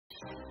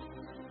მოგესალმებით,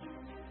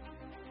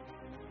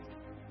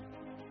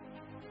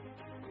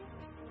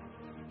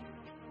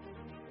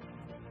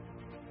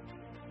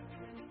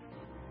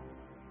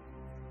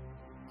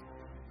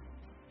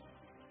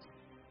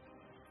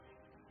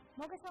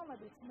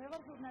 მე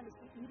ვარ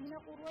ჟურნალისტი ირინა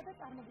ყურუა და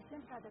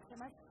წარმოგიდგენთ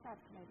გადაცემას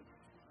სათქმელი.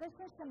 დღეს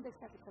ჩვენ შემდეგ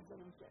საკითხებზე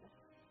ვიმსჯერებთ.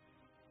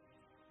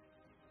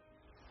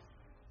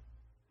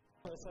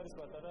 ეს არის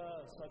პატარა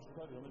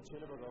საჩუქარი, რომელიც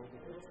შეიძლება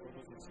გაუკეთოს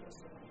ოპოზიციას.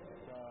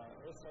 და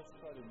ეს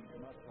საჩუქარი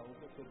მათ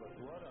გაუკეთება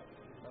თუ არა,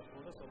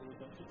 გასულდა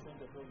საბოლოოში ჩვენ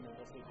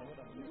დეფორმებას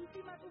ექნება.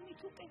 ულტიმატუმი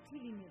თუ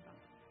კეთილინება,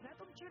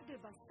 რატომ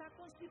ჩერდება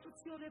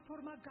საკონსტიტუციო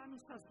რეფორმა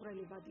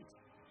განუსაზღვრელებადით?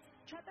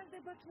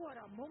 ჩატარდება თუ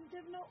არა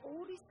მომდევნო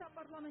ორი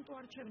საპარლამენტო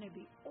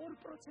არჩევნები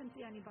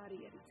 2%-იანი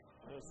ბარიერით?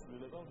 ეს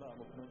ცვლილება უნდა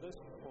ამოქმედდეს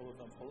მხოლოდ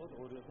და მხოლოდ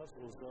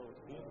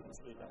 2024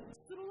 წლიდან.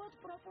 სრულად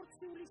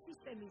პროპორციული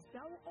სისტემის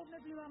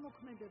დაუყოვნებლივ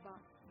ამოქმედება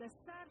და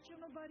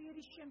საარჩევნო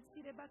ბარიერის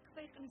შემცირება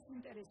ქვეყნის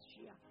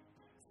ინტერესშია.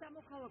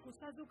 სამოქალაქო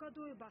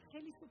საზოგადოება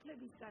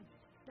ხელისუფლებისგან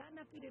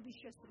დანაპირების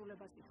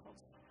შესრულებას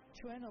ითხოვს.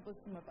 ჩვენ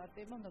ოპოზიციურმა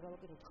პარტიებმა უნდა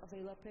გავაკეთოთ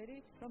ყველაფერი,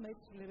 რომ ეს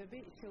ცვლილებები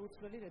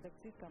შეუცვლელი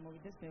რედაქციის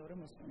გამოვიდეს მეორე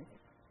მოსვლით.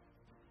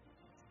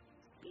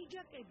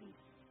 პიჯაკები,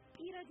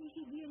 პირადი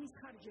ჰიგიენის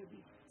ხარჯები,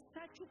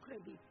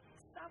 საჩუქრები,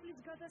 სწავლის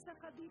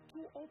გადასახადი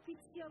თუ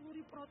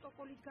ოფიციალური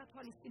პროტოკოლით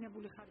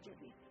გათვალისწინებული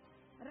ხარჯები.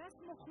 რას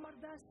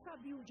მოხმარდა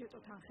საბიუჯეტო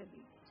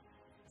თანხები?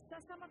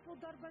 სასამართლო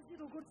დარბაზი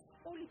როგორც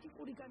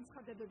პოლიტიკური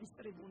განცხადებების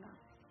ტრიბუნა.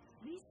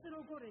 ვის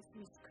როგორ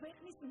ესმის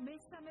ქვეყნის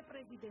მესამე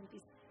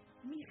პრეზიდენტის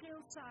მიხეილ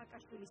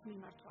სააკაშვილის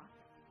მიმართვა?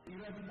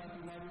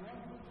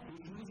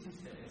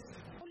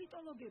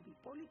 პოლიტოლოგები,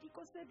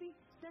 პოლიტიკოსები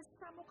და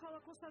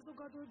სამოქალაქო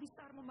საზოგადოების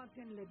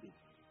წარმომადგენლები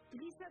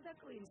დღისა და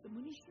კვირის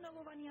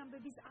მნიშვნელოვანი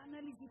ამბების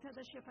ანალიზითა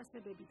და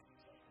შეფასებებით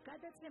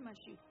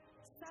გადაცემაში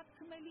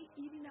სათქმელი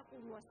ირინა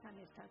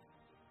ყურუასთან ერთად.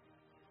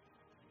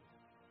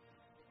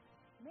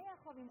 მე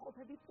ახლა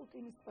ვიმყოფები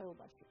პუტინის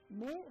ტყვეობაში.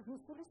 მე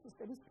რუსული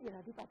სისტემის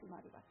პირადი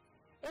პატიმარი ვარ.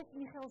 ეს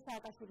მიხეილ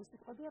სააკაშვილის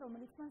სიტყვებია,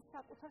 რომელიც მან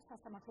საკუთარ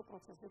სასამართლო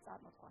პროცესზე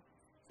წარმოთქვა.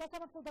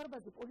 სასამართლო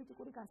დარბაზი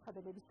პოლიტიკური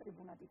განცხადებების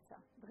ტრიბუნად იქცა.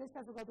 დღეს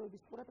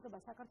საზოგადოების ყურადღება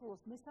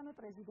საქართველოს მესამე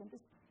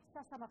პრეზიდენტის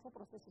სასამართლო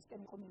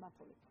პროცესისკენ იყო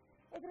მიმართული.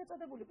 ეგრეთ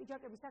წოდებული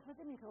პიჯაკების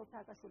საქმეზე მიხეილ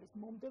სააკაშვილის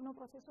მომდევნო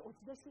პროცესი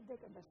 27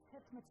 დეკემბერს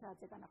 11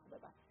 საათზე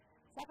განახლდება.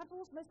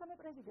 საქართველოს მესამე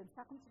პრეზიდენტს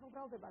სახელმწიფო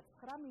ბრალდება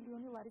 9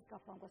 მილიონი ლარის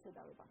გაფრანგვას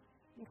ედავება.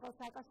 მიხეილ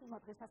სააკაშვილმა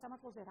დღეს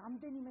სასამართლოზე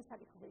რამდენიმე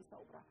საკითხზე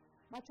ისაუბრა.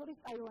 მათ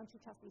შორის ტაილანდში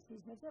ჩასვლის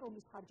მიზნებზე,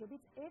 რომლის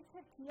ხარჯებიც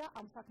ერთ-ერთია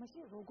ამ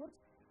საქმეში, როგორც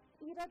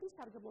პირადი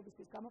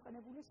სარგებლობისთვის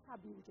გამოყენებული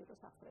საბიუჯეტო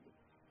სახსრები.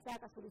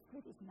 სააკაშვილის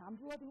თქმით, ის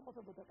ნამდვილად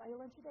იმყოფებოდა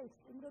ტაილანდში და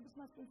ექსტრემურების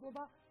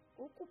მასპინძლობა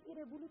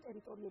ოკუპირებული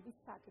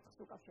ტერიტორიების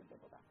საკითხს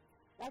უკავშირდებოდა.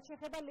 რაც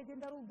შეეხება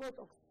ლეგენდარულ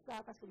ბოტოქს,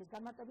 სააკაშვილის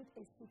განმარტებით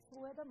ეს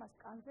სიცრუე და მას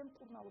კანზე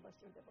მკურნალობა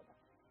სჭირდებოდა.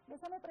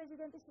 მესამე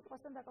პრეზიდენტის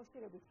სიტყვასთან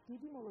დაკავშირებით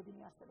დიდი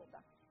მოლოდინი არსებობდა.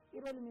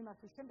 პირველი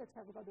მიმართვის შემდეგ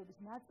საზოგადოების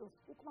ნაწილს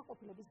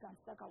უკმაყოფილების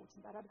განცდა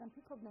გაუჩნდა, რადგან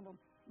ფიქრობდნენ, რომ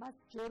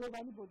მას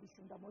ჯეროვანი ბოდიში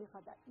უნდა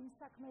მოიხადა იმ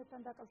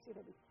საქმეებთან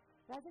დაკავშირებით,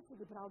 რაზეც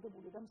იგი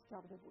ბრალდებული და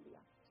მსჯავრდებულია.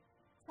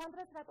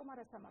 სანდრას რატომ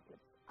არ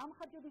ასამართლებს? ამ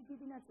ხარჯების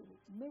დიდი ნაწილი,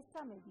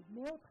 მესამედი,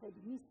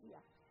 მეოთხედი მისია.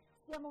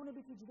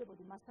 სიამოვნებით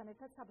იჯდებოდი მასთან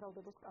ერთად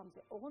საბრალდებო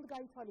სკამზე. ოღონდ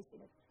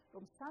გაითვალისწინეთ,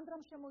 რომ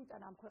სანდრამ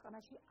შემოიტანა ამ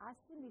ქვეყანაში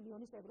 100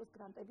 მილიონის ევროს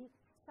გრანტები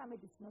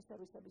სამედიცინო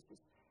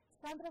სერვისებისთვის.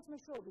 სანდრას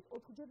მეშვეობით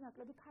 4-ჯერ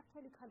ნაკლები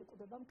ქართველი ქალი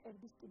კვდება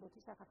მკერდის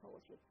კიბოთი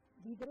საქართველოში,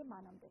 ვიდრე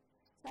მანამდე.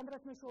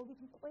 სანდრას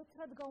მეშვეობით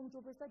მკვეთრად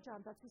გაუმჯობესდა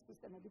ჯანდაცვის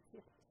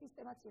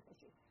სისტემა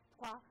ციხეში,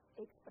 თქვა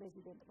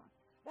ექს-პრეზიდენტმა.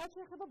 რაც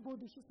შეეხება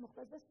ბოდიშის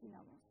მოხდას და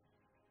სინამდვილეს.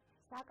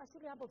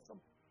 სააკაშვილი ამბობს, რომ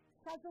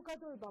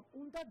საზოგადოებამ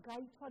უნდა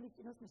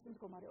გაითვალისწინოს მისი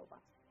მდგომარეობა.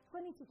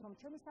 თქვენ იცით, რომ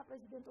ჩემი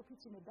საპრეზიდენტო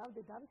ოფიცინე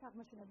დავდე დავით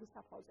აღმაშენებლის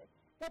საფლავზე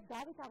და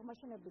დავით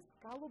აღმაშენებლის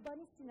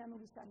გალობანი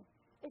სინანულისანი.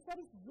 ეს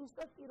არის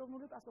ზუსტად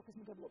პიროვნული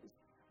პასუხისმგებლობის,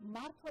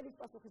 მმართველის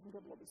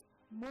პასუხისმგებლობის,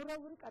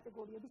 მორალური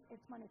კატეგორიების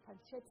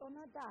ერთმანეთთან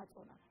შეწონა და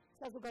აწონა.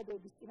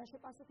 საზოგადოების წინაშე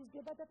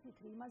პასუხისგება და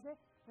ფიქრი იმაზე,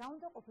 რა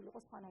უნდა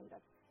ყოფილიყო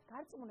სხვანაირად.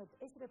 გარწმუნებთ,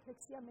 ეს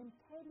რეფლექსია მე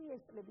მთელი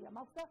ეს წლებია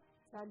მაქვს და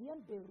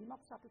ძალიან ბევრი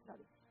მაქვს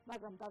საფიქრალი.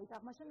 მაგრამ დავით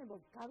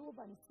აღმაშენებელს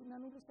გალობანი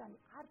სინანულისანი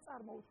არ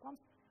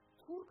წარმოუთქვამს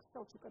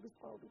თურქ-სელჩუკების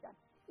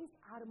წყობიდან. ის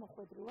არ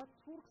მოხვედრილა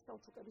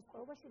თურქ-სელჩუკების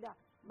წყობაში და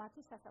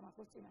მათი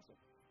სასამართლოს წინაშე.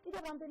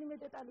 კიდევ რამდენიმე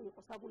დეტალი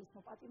იყო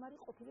საგულისხმო პატიმარი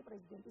ყოფილი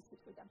პრეზიდენტის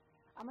სიტყვიდან.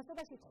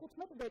 ამასობაში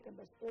 15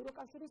 დეკემბერს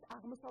ევროკავშირის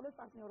აღმოსავლეთ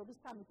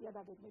პარტნიორობის სამიტია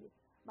დაგეგმილი.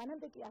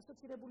 მანამდე კი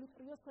ასოცირებული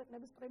ტრიოს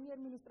ქვეყნების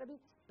პრემიერ-მინისტრები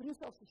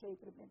ბრიუსელში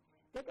შეიკრიბნენ.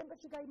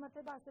 დეკემბერში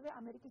გაიმართება ასევე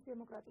ამერიკის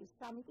დემოკრატიის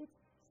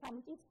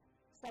სამიტიც,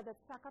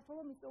 სადაც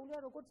საქართველო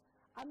მიწვეულია როგორც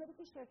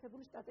ამერიკის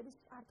შეერთებული შტატების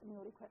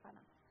პარტნიორი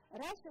ქვეყანა.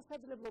 რა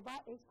შესაძლებლობა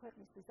ეს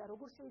ქვეყნისთვის და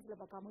როგორ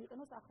შეიძლება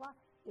გამოიყენოს ახლა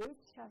ეს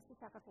შანსი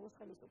საქართველოს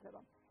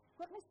ხელისუფლებამ?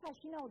 ქვეყნის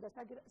საშინაო და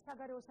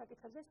საგარეო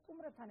საკითხებზე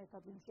სტუმრებთან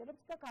ერთად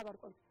ვიმსჯერებთ და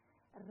გავარკვევთ,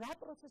 რა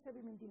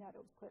პროცესები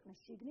მიმდინარეობს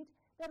ქვეყნის შიგნით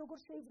და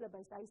როგორ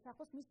შეიძლება ეს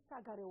აისახოს მის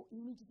საგარეო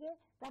იმიჯზე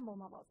და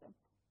მომავალზე.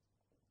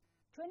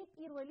 ჩვენი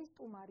პირველი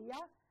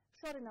სტუმარია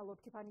შორენა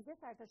ლორთქიფანიძე,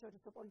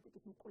 საერთაშორისო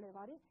პოლიტიკის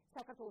მკვლევარი,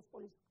 საქართველოს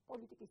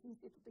პოლიტიკის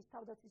ინსტიტუტის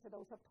თავდაცვისა და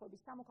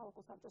უსაფრთხოების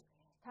სამოქალაქო საბჭოს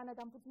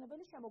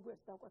თანადამფუძნებელი,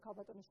 შემოგვიერთდა უკვე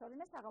ქალბატონი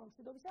შორენა, საღამო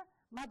მშვიდობისა,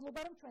 მადლობა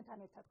რომ ჩვენთან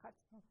ერთად ხართ.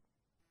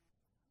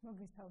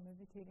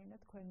 მოგესალმებით ირინა,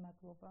 თქვენ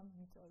მადლობა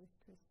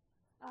მიწვევისთვის.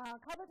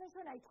 ქალბატონი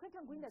შორენა,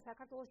 თქვენთან გვინდა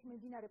საქართველოში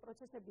მიმდინარე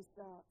პროცესების,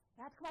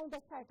 რა თქმა უნდა,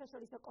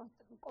 საერთაშორისო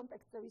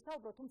კონტექსტზე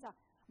ვისაუბროთ, თუმცა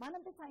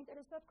მანამდე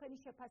საინტერესოა თქვენი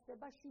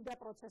შეფასება შიდა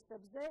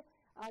პროცესებზე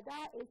და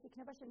ეს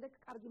იქნება შემდეგ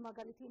კარგი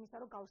მაგალითი იმისა,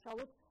 რომ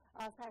გავშალოთ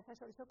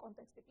საერთაშორისო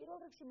კონტექსტი. პირველ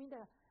რიგში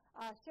მინდა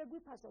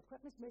შეგვიფასოთ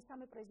ქვეყნის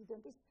მესამე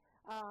პრეზიდენტის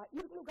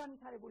ირგვლივ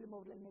განვითარებული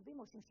მოვლენები,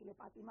 მოშიმშილე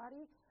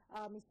პატიმარი,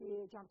 მისი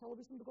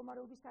ჯანმრთელობის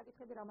მდგომარეობის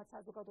საკითხები, რამაც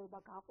საზოგადოება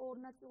გაყო ორ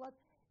ნაწილად,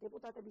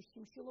 დეპუტატების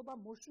შიმშილობა,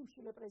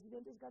 მოშიმშილე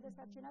პრეზიდენტის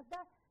გადასარჩენად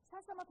და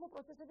სასამართლო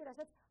პროცესები,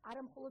 რასაც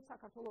არამხოლოდ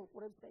საქართველოს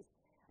უყურებს დღეს.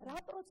 რა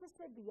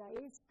პროცესებია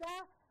ეს და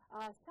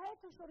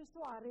საერთაშორისო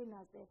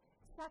არენაზე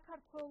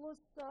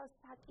საქართველოს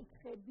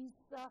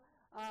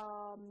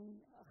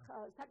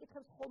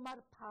საკითხებს ხომ არ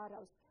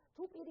ფარავს?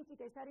 თუ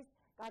პირიქით ეს არის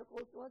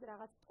გარკვეულწილად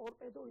რაღაც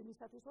ტორპედო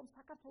იმისათვის, რომ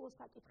საქართველოს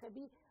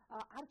საკითხები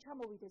არ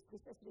ჩამოვიდეს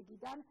დღის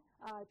წესრიგიდან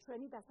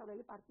ჩვენი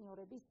დასავლელი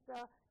პარტნიორების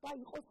და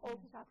იყოს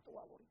ყოველთვის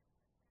აქტუალური.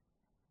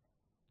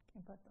 კი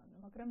ბატონო,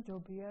 მაგრამ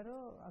ჯობია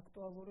რომ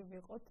აქტუალური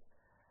ვიყოთ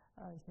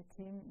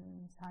ესეთი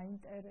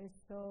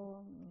საინტერესო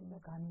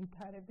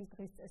განვითარების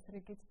დღის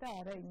წესრიგით და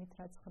არა იმით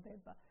რაც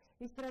ხდება.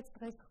 ის რაც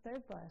დღეს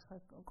ხდება, ახლა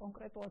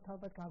კონკრეტულად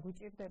ალბათ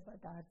გაგვიჭირდება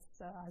და არც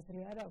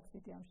აზრი არ აქვს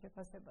დიდი ამ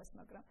შეფასებას,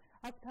 მაგრამ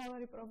აქ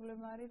თავარი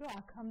პრობლემა არის, რომ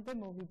აქამდე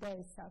მოვიდა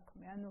ეს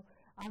საქმე. ანუ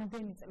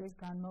ამდენი წლის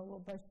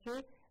განმავლობაში,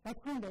 რა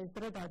თქმა უნდა, ეს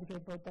დრო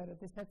დადგებოდა,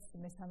 როდესაც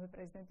მესამე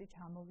პრეზიდენტი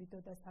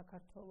ჩამოვიდოდა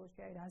საქართველოში,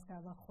 აი რას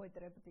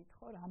გავახვედრებდით,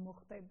 ხო, რა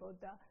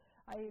მოხდებოდა.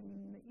 აი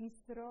ის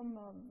რომ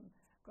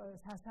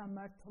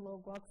სასამართლო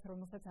გვაქვს,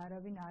 რომელსაც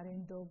არავინ არ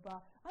ენდობა.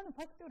 ანუ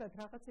ფაქტურად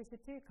რაღაც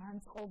ესეთი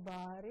განწყობა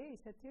არის,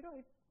 ისეთი რომ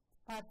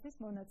პარტიის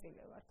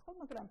მონაწილე ვართ, ხო,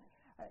 მაგრამ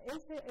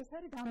ეს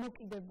არის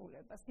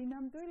დამოკიდებულება.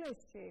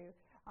 სინამდვილეში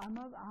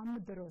ამ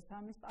დროს,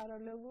 ამის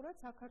პარალელურად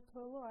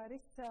საქართველოს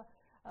არის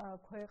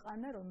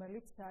ქვეყანა,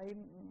 რომელიც აი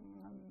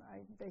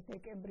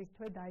დეკემბრის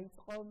თვე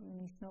დაიწყო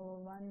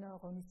მნიშვნელოვან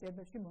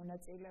ღონისძიებებში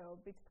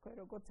მონაწილეობით. თქვენ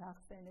როგორც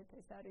ახსენეთ,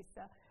 ეს არის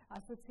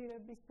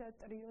ასოცირების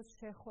ტრიოს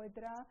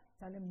შეხვედრა,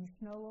 ძალიან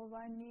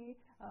მნიშვნელოვანი,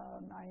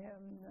 აი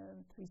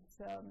თვის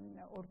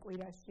ორ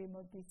კვირაში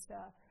მოდის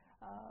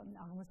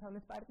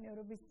აღმოსავლეთ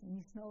პარტნიორობის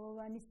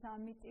მნიშვნელოვანი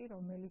სამიტი,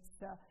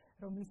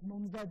 რომლის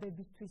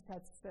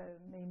მომზადებისთვისაც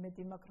მე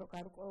იმედი მაქვს, რომ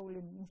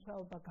გარკვეული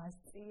მუშაობა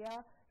გასწია,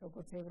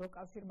 როგორც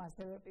ევროკავშირმა,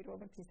 ასევე პირველ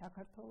რიგში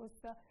საქართველოს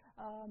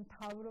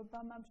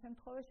მთავრობამ ამ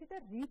შემთხვევაში და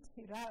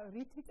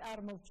რითი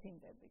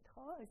წარმოვჩინდებით,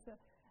 ხო? ეს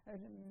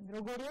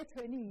როგორია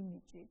ჩვენი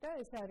იმიჯი და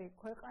ეს არის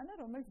ქვეყანა,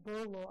 რომელიც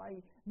ბოლო აი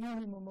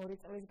მინიმუმ 2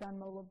 წლის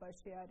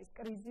განმავლობაში არის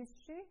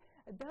კრიზისში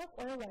და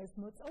ყველა ეს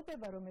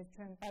მოწოდება, რომელიც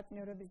ჩვენ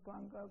პარტნიორების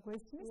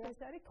გვესმის, ეს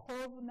არის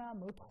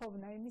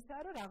მოთხოვნა იმისა,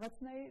 რომ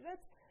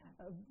რაღაცნაირად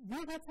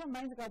ვიღაცა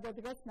მაინც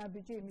გადადგას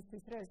ნაბიჯი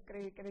იმისთვის, რომ ეს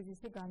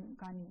კრიზისი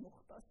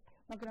განიმუხტოს.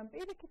 მაგრამ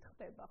პირიქით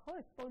ხდება, ხო,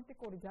 ეს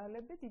პოლიტიკური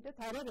ძალები დიდად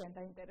არ არიან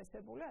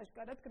დაინტერესებული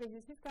აშკარად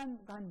კრიზისის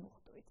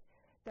განმუხტვით.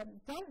 და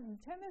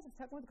ჩემს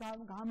საკმაოდ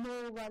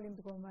გამოუვალი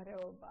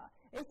მდგომარეობა.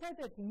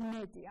 ერთადერთი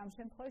იმედი ამ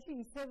შემთხვევაში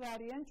ისევ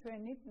არიან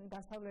ჩვენი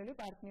დასავლელი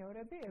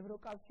პარტნიორები,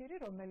 ევროკავშირი,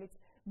 რომელიც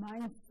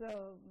მაინც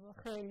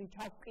ხელი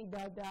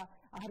ჩაყიდა და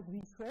არ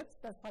გვიშვებს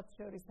და სხვა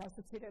შორის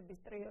ასოცირების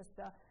ტრიოს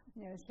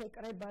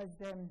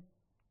შეკრებაზე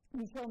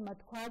მიშელმა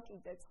თქვა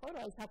კიდეც, ხო,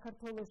 რომ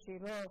საქართველოში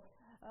რომ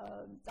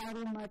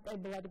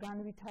წარუმატებლად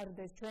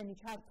განვითარდეს ჩვენი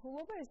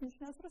ჩართულობა, ეს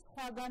ნიშნავს, რომ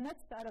სხვაგანაც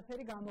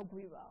არაფერი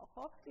გამოგვივაო,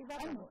 ხო?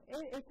 ანუ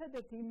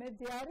ერთადერთი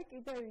იმედი არის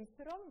კიდევ ის,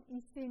 რომ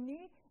ისინი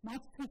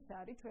მათთვის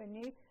არის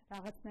ჩვენი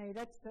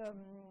რაღაცნაირად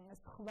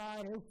სხვა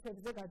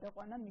რელსებზე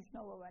გადაყვანა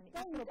მნიშვნელოვანი.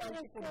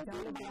 პოლიტიკური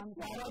ძალები ამ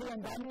არიან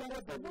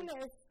დამოკიდებული,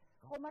 ეს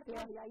ხომ არ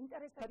ხდება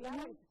ინტერესები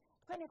არის.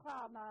 თქვენ ხა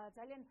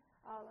ძალიან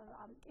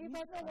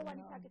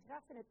მნიშვნელოვანი საკითხი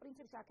ახსენეთ,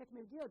 პრინციპში აქეთ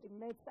მივდიოდი,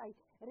 მეც აი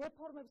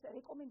რეფორმებს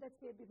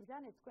რეკომენდაციები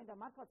ბრძანეთ თქვენ და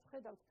მართლაც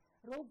ვხედავთ,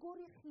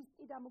 როგორი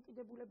ხისტი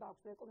დამოკიდებულება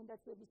აქვს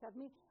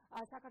რეკომენდაციებისადმი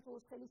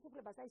საქართველოს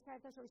ხელისუფლებას, აი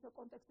საერთაშორისო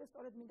კონტექსტზე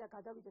სწორედ მინდა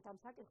გადავიდეთ ამ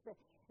საკითხზე,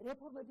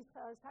 რეფორმების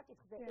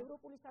საკითხზე,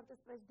 ევროპული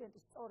საბჭოს პრეზიდენტი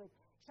სწორედ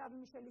შავი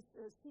მიშელის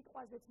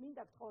სიტყვაზეც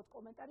მინდა გთხოვოთ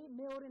კომენტარი,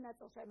 მეორე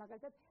ნაწილში, აი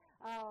მაგალითად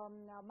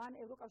მან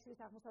ევროკავშირის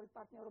აღმოსავლეთ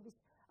პარტნიორობის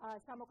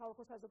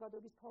სამოქალაქო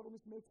საზოგადოების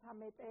ფორუმის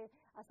 13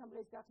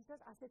 ასამბლეის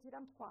გახსნას ასეთი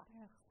რამ თქვა.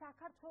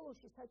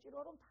 საქართველოში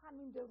საჭიროა რომ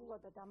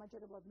თანმიმდევრულად და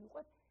დამაჯერებლად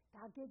მიყვეთ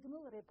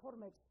დაგეგმილ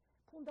რეფორმებს,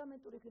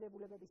 ფუნდამენტური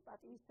ღირებულებების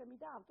პატივისცემი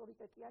და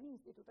ავტორიტეტიანი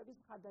ინსტიტუტების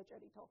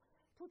მხარდაჭერითო.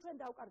 თუ ჩვენ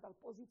დავკარგავთ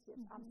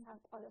პოზიციებს ამ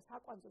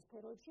საკვანძო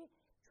სფეროებში,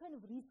 ჩვენ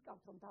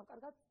ვრისკავთ რომ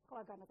დავკარგავთ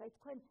სხვაგანაც, აი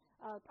თქვენ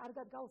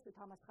კარგად გაუსვით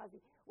ამას ხაზი.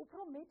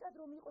 უფრო მეტად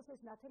რომ იყოს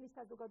ეს ნათელი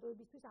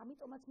საზოგადოებისთვის,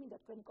 ამიტომაც მინდა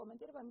თქვენი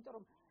კომენტირება, იმიტომ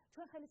რომ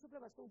ჩვენ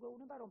ხელისუფლებას სულ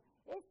გვეუბნება რომ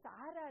ეს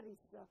არ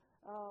არის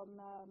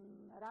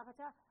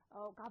რაღაცა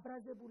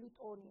გაბრაზებული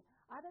ტონი.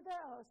 არა და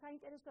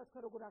საინტერესოა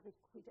თქვენ როგორ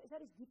აღიქვით. ეს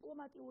არის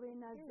დიპლომატიურ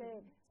ენაზე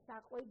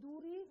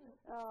საყვედური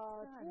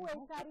თუ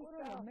ეს არის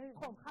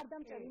ხომ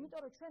ხარდამჭერი,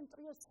 იმიტომ რომ ჩვენ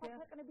ტრიოს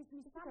ქვეყნების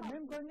მისამართი მე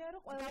მგონია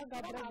რომ ყველა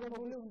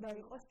გაბრაზებული უნდა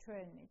იყოს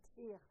ჩვენით.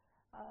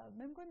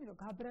 მე მგონი რომ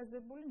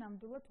გაბრაზებული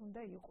ნამდვილად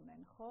უნდა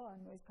იყვნენ, ხო?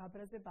 ანუ ეს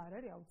გაბრაზება არ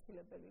არის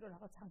აუცილებელი, რომ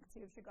რაღაც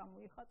სანქციებში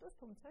გამოიხატოს,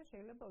 თუმცა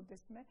შეიძლება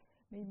ოდესმე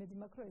მე იმედი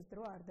მაქვს, რომ ეს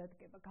დრო არ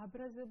დადგება.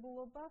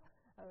 გაბრაზებულობა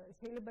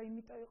შეიძლება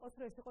იმიტომ იყოს,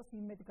 რომ ეს იყოს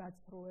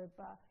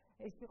იმედგაცრუება,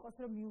 ეს იყოს,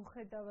 რომ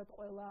მიუხედავად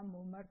ყველა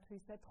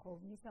მომართვისა,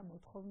 თხოვნისა,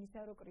 მოთხოვნისა,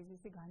 რომ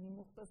კრიზისი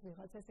განიმუხტოს,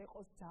 ვიღაცას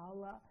ეყოს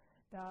ძალა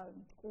და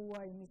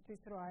ტყუა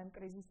იმისთვის, რომ აი ამ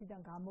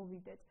კრიზისიდან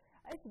გამოვიდეთ.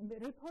 ეს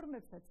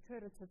რეფორმებსაც ჩვენ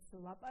როდესაც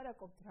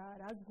ლაპარაკობთ,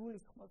 რას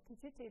გულისხმობთ,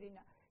 იცით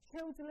ირინა,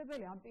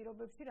 შეუძლებელი ამ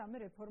პირობებში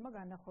რამე რეფორმა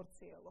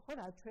განახორციელო, ხო?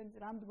 რა ჩვენ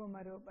რა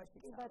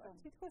მდგომარეობაში წავართ.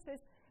 თითქოს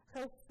ეს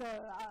ხელს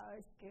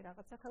ეს კი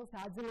რაღაცა ხელს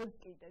აძლევს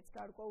კიდეც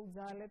გარკვეულ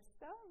ძალებს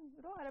და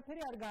რომ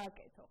არაფერი არ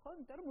გააკეთო, ხო?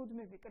 იმიტომ რომ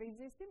მუდმივი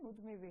კრიზისი,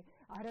 მუდმივი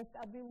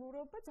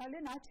არასტაბილურობა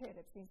ძალიან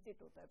აჩერებს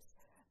ინსტიტუტებს.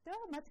 და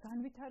მათ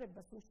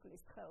განვითარებას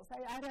უშლის ხელს.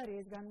 აი არ არის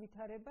ეს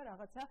განვითარება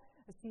რაღაცა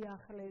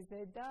სიახლეზე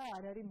და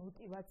არ არის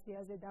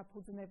мотиваციაზე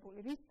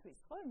დაფუძნებული. რისთვის,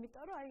 ხო?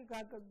 იმიტომ რომ აი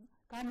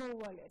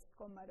გამოუვალია ეს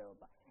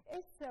მდგომარეობა.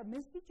 ეს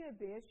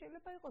მესიჯები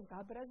შეიძლება იყოს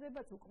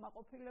გაბრაზებაც,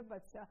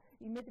 უკმაყოფილებაც,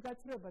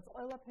 იმედგაცრუებაც,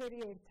 ყველაფერი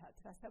ერთად,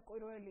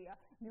 რასაკვირველია.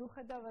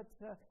 მიუხედავად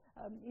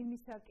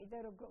იმისა კიდე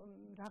რომ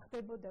რა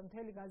ხდებოდა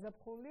მთელი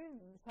გაზაფხული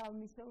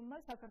სალმისელმა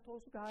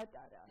საქართველოში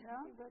გაატარა რა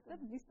და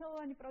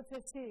მნიშვნელოვანი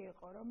პროცესი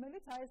იყო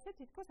რომელიც აი ესე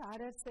თითქოს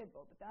არ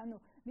არსებობდა ანუ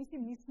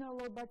მისი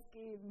მნიშვნელობაც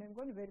კი მე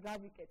მგონი ვერ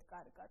გავიკეთ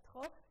კარგად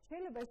ხო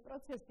შეიძლება ეს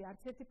პროცესი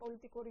არც ერთი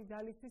პოლიტიკური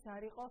ძალისთვის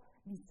არ იყო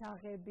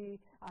მისაღები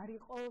არ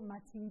იყო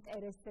მათი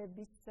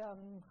ინტერესების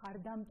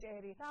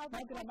ხარდამჭერი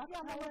მაგრამ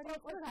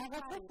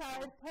რაღაცა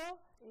საერთო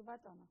კი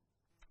ბატონო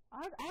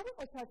არ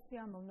იყო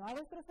სასიამოვნო,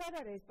 არასდროს არ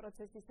არის ეს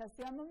პროცესი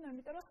სასიამოვნო,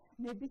 იმიტომ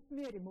რომ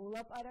ნებისმიერი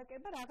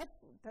მოლაპარაკება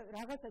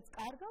რაღაცაც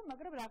კარგავ,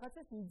 მაგრამ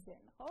რაღაცას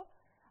იძენ, ხო?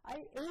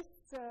 აი ეს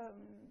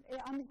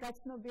ამის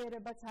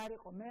გაცნობიერებაც არ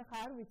იყო. მე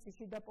ხარ არ ვიცი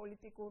შიდა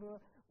პოლიტიკურ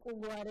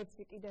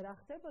კულუარებში კიდე რა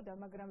ხდებოდა,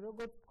 მაგრამ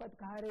როგორც თქვა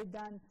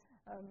გარედან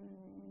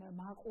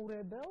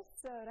მაყურებელს,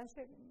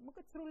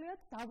 მოკლედ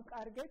სრულიად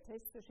დავკარგეთ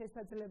ეს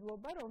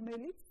შესაძლებლობა,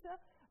 რომელიც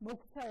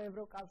მოგვცა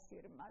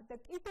ევროკავშირმა და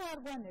კიდე არ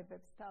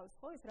განებებს თავს,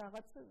 ხო, ეს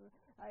რაღაც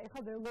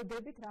ეხლა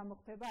ველოდებით რა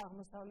მოხდება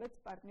აღმოსავლეთ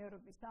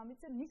პარტნიორობის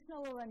სამიტზე,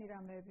 მნიშვნელოვანი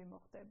რამეები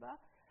მოხდება.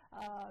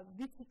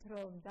 ვიცით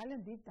რომ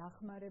ძალიან დიდ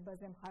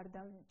დახმარებაზე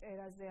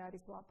მხარდამჭერაზე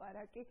არის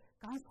ლაპარაკი,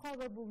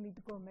 განსხვავებულ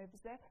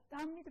მიდგომებზე და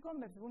ამ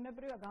მიდგომებს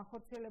ბუნებრივია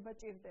განხორციელება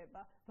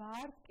ჭირდება.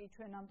 ვართ კი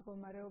ჩვენ ამ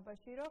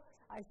მდგომარეობაში, რომ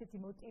აი ესეთი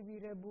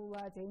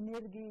მოტივირებულად,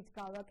 ენერგიით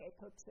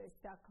გავაკეთოთ ეს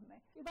საქმე.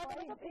 კი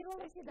ბატონო, პირველ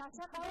რიგში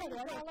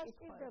დასახელება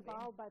ჭირდება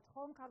ალბათ,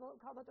 ხომ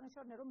ქალბატონო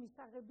შორნე რომ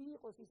მისაღები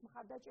იყოს ის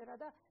მხარდაჭერა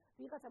და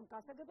ვიღაცამ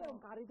გასაგებია რომ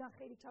გარედან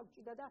ხელი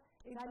ჩავჭიდა და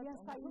ძალიან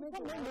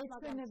საიმედოა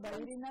მეცნობა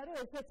ირინა რომ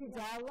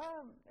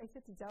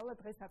ესეთი ძალა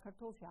დღეს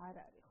საქართველოში არ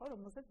არის, ხო,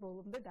 რომელსაც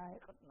ბოლომდე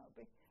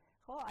დაეყრდნობი.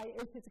 ხო, აი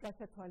ესეც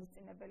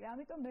გასათვალისწინებელი.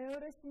 ამიტომ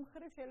მეორეს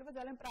მხრივ შეიძლება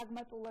ძალიან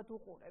პრაგმატულად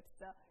უყურებს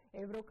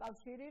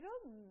ევროკავშირი,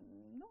 რომ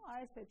ნუ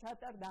აი ესე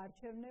ჩატარდა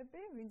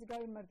არჩევნები, ვინც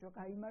გაიმარჯვა,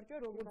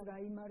 როგორც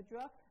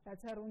გაიმარჯვა,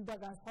 რაც არ უნდა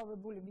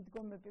განსხვავებული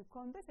მიდგომები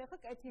ჰქონდეს, ეხლა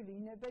კეთილი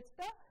ინებეთ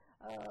და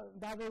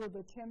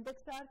დაველოდოთ შემდეგ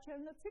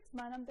საარჩევნო ციკლს,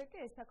 მანამდე კი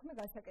ეს საქმე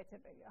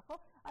გასაკეთებელია, ხო?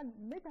 ან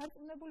მე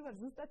დარწმუნებული ვარ,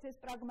 ზუსტად ეს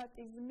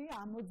პრაგმატიზმი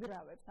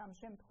ამოძრავებს ამ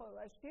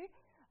შემთხვევაში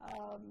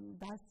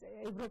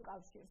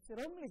ევროკავშირს,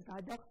 რომლის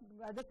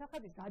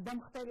გადასახადის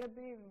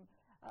გადამხდელები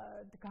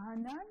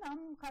დგანან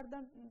ამ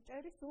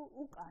მხარდამჭერის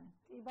უკან.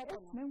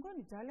 ეს მე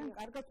მგონი ძალიან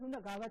კარგად უნდა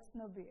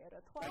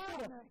გავაცნობიეროთ, ხო?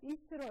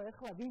 ის რომ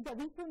ეხლა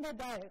ვინც უნდა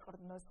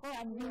დაეყრდნოს, ხო?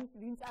 ან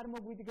ვინ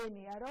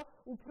წარმოგვიდგენია, რომ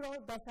უფრო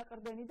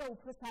დასაყრდენი და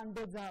უფრო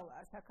სანდო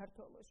ძალაა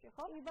საქართველოში,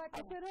 ხო?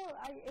 ასე რომ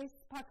აი ეს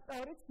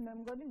ფაქტორიც მე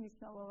მგონი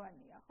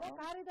მნიშვნელოვანია, ხო?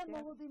 გარედან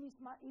მოლოდინის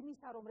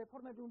იმისა, რომ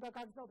რეფორმები უნდა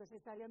გაგრძელდეს,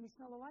 ეს ძალიან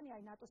მნიშვნელოვანია,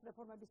 აი ნატოს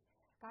რეფორმების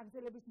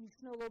გაგრძელების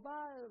მნიშვნელობა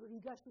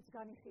რიგაშიც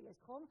განიხილეს,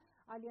 ხომ?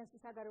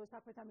 ალიანსის საგარეო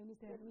საქმეთა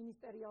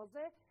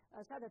მინისტერიალზე,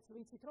 სადაც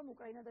ვიცით, რომ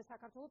უკრაინა და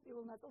საქართველო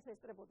პირველ ნაწილს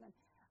ესწრებოდნენ.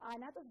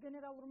 ნატოს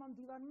გენერალურმა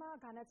მდივანმა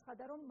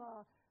განაცხადა, რომ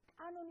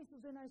კანონის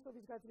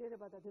უზენაესობის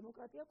გაძლიერება და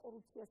დემოკრატია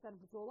კორუფციასთან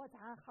ბრძოლა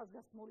ძალიან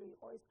ხაზგასმული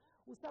იყო ეს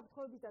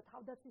უსაფრთხოების და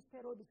თავდაცვის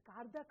სფეროების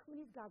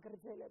გარდაქმნის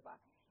გაგრძელება.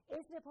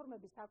 ეს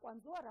რეფორმები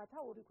საკვანძოა, რათა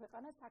ორი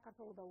ქვეყანა,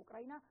 საქართველო და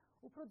უკრაინა,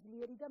 უფრო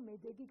ძლიერი და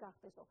მედეგი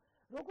გახდესო.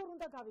 როგორ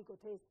უნდა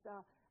გავიგოთ ეს?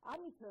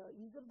 ამით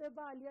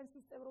იზრდება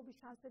ალიანსის წევრობის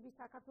შანსები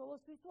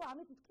საქართველოსთვის, თუ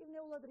ამით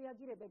მტკივნეულად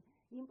რეაგირებენ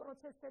იმ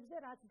პროცესებზე,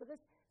 რაც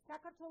დღეს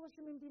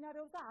საქართველოში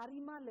მიმდინარეობს და არ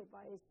იმალება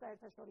ეს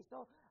საერთაშორისო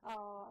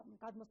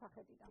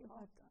გადმოსახედიდან,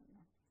 ხო?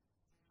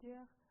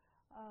 დიახ.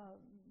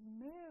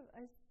 მე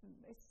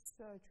ეს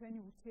ჩვენი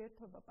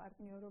ურთიერთობა,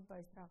 პარტნიორობა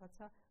ეს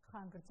რაღაცა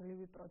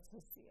ხანგრძლივი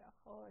პროცესია,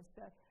 ხო? ეს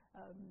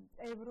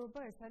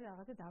წევრობა ეს არის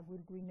რაღაცა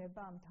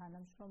დაგვირგვინება ამ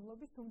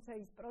თანამშრომლობის, თუმცა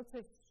ის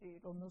პროცესში,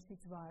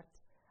 რომელშიც ვართ,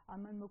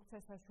 ამან მოგცა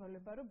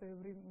საშუალება, რომ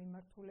ბევრი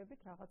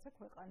მიმართულებით რაღაცა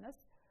ქვეყანას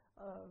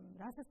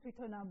რასაც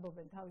თვითონ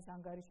ამბობენ თავის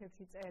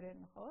ანგარიშებში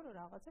წერენ, ხო, რომ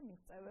რაღაცა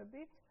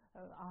მიღწევები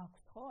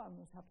აქვს, ხო, ამ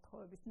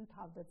უსაფრთხოების,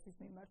 თავდაცვის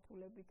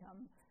მიმართულებით, ამ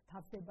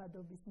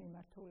თავდებადობის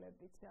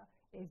მიმართულებით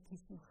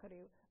ერთის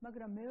მხრივ.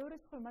 მაგრამ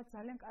მეორეს მხრივ მათ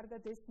ძალიან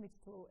კარგად ესმით,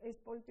 თუ ეს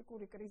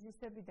პოლიტიკური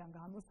კრიზისებიდან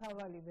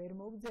გამოსავალი ვერ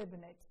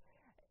მოვძებნეთ,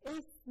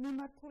 ეს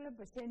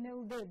მიმართულება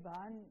შენელდება,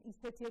 ან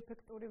ისეთი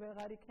ეფექტური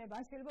ვეღარ იქნება,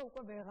 ან შეიძლება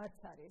უკვე ვეღარც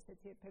არის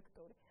ესეთი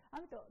ეფექტური.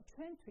 ამიტომ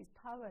ჩვენთვის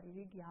თავარი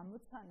რიგი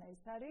ამოცანა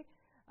ეს არის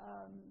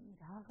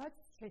რაღაც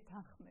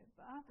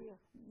შეთანხმება,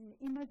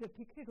 იმაზე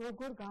ფიქრი,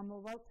 როგორ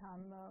გამოვალთ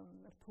ამ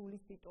რთული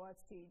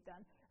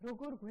სიტუაციიდან,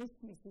 როგორ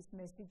გვესმის ის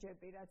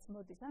მესიჯები, რაც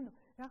მოდის. ანუ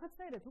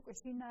რაღაცნაირად უკვე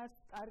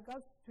შინაარსს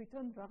კარგავს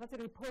თვითონ რაღაც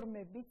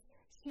რეფორმების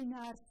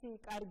შინაარსი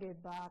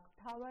იკარგება აქვს.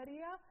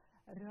 თავარია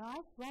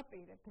რას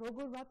ვაპირებთ,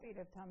 როგორ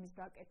ვაპირებთ ამის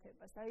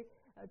გაკეთებას. აი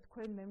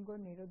თქვენ მე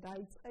მგონი რომ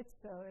დაიწყეთ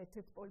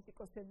ერთ-ერთ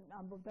პოლიტიკოსი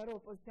ამბობდა რომ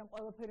ოპოზიციამ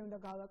ყველაფერი უნდა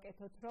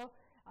გავაკეთოთ, რომ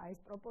აი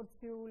ეს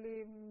პროპორციული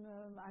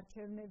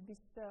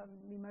არჩევნების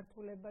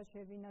მიმართულება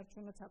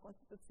შევინარჩუნოთ,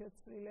 საკონსტიტუციო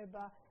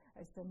ცვლილება,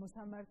 ეს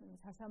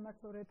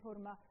სასამართლო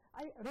რეფორმა.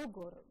 აი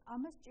როგორ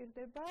ამას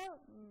სჭირდება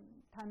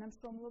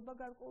თანამშრომლობა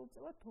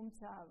გარკვეულწილად,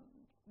 თუმცა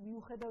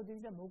მიუხედავად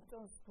იმისა,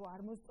 მოგწონს თუ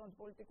არ მოსწონს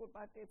პოლიტიკურ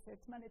პარტიებს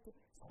ერთმანეთი,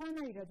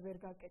 სხვანაირად ვერ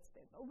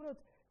გაკეთდება.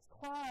 უბრალოდ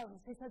სხვა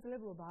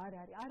შესაძლებლობა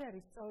არ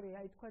არის სწორი,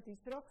 აი თქვათ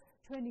ის, რომ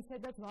ჩვენ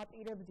ისედაც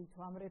ვაპირებდით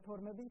ამ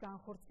რეფორმების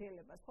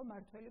განხორციელებას, ხო,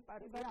 მართველი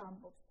პარტია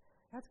ამბობს.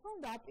 რა თქმა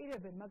უნდა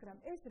აპირებენ, მაგრამ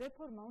ეს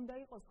რეფორმა უნდა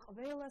იყოს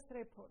ყველას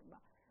რეფორმა,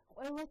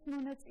 ყველას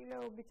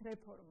მონაწილეობით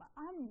რეფორმა.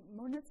 ამ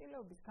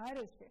მონაწილეობის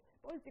გარეშე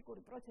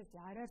პოლიტიკური პროცესი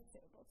არ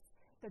არსებობს.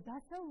 და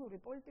დასავლური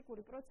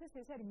პოლიტიკური პროცესი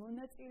ეს არის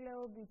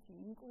მონაწილეობითი,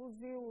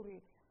 ინკლუზიური,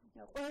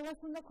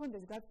 ყველას უნდა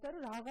კონდეს გაცდა,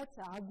 რომ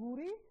რაღაცა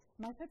აგური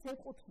მასაც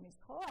ეკუთვნის,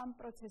 ხო, ამ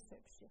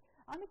პროცესებში.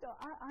 ამიტომ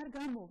არ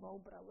გამოვა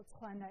უბრალოდ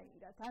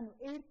სხვანაირად. ანუ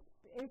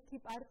ერთი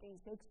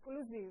პარტიის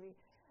ექსკლუზივი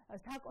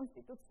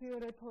საკონსტიტუციო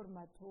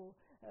რეფორმა თუ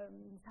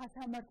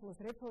სასამართლოს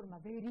რეფორმა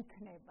ვერ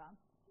იქნება.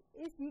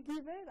 ეს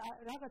იგივე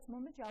რაღაც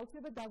მომენტში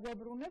აუცილებლად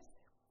დაგვაბრუნებს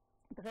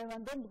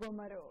დღევანდელ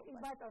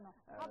მდგომარეობას. ბატონო,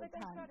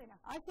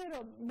 ასე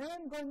რომ მე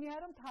მგონია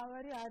რომ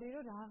თავარი არის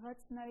რომ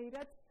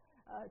რაღაცნაირად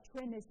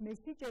ჩვენ ეს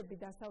მესიჯები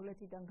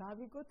დასავლეთიდან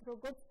გავიგოთ,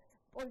 როგორც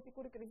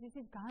პოლიტიკური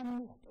კრიზისის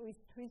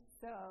განმუხტვისთვის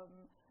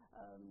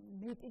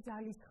მეტი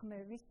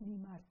ძალისხმევის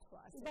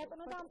მიმართვას.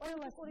 ბატონო, და ამ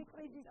პოლიტიკური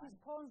კრიზისის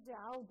ფონზე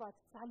ალბათ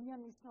ძალიან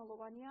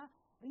მნიშვნელოვანია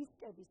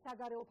რისკების,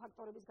 საგარეო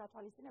ფაქტორების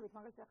გათვალისწინებით,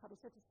 მაგალითად ახლა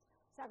რუსეთის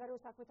საგარეო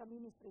საქმეთა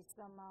მინისტრის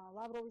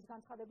ლავროვის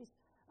განცხადების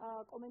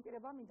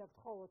კომენტირება მინდა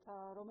გთხოვოთ,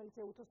 რომელიც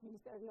ეუთოს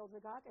მინისტერიალზე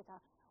გააკეთა.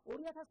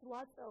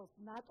 2008 წელს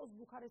ნატოს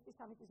ბუქარესტის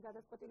სამიტის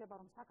გადაწყვეტილება,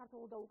 რომ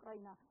საქართველო და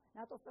უკრაინა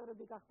ნატოს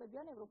წევრები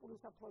გახდებიან ევროპული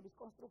უსაფრთხოების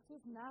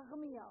კონსტრუქციის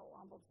ნაღმიაო,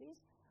 ამბობს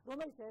ის,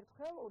 რომელიც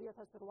ერთხელ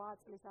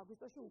 2008 წლის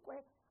აგვისტოში უკვე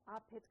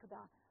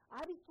აფეთქდა.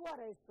 არის თუ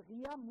არა ეს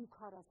ღია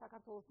მუქარა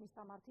საქართველოს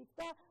მისამართით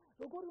და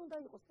როგორი უნდა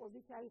იყოს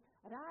პოზიცია,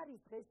 რა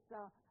არის დღეს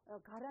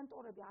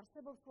გარანტორები,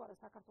 არსებობს თუ არა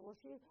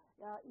საქართველოში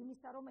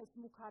იმისა, რომ ეს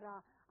მუქარა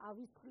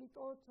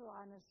ავისხლიტოთ,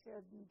 ან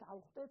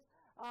დავხვდეთ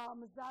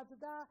მზად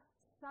და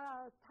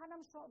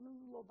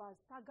თანამშრომლობა,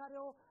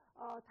 საგარეო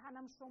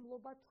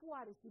თანამშრომლობა თუ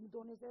არის იმ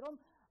დონეზე, რომ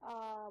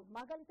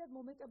მაგალითად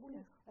მომეტებული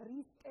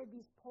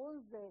რისკების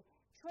ფონზე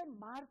ჩვენ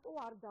მარტო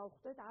არ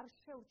დავხვდეთ, არ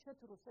შევჩეთ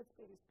რუსეთს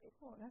პირისპირ.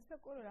 ხო,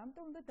 რასაკვირველია,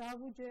 ამიტომ უნდა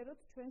დავუჯეროთ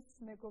ჩვენს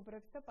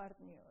მეგობრებს და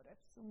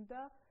პარტნიორებს.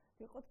 უნდა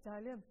ვიყოთ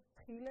ძალიან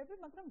ფრთხილები,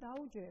 მაგრამ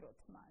დავუჯეროთ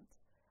მათ.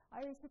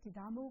 აი ესეთი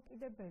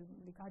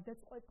დამოუკიდებელი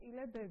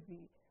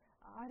გადაწყვეტილებები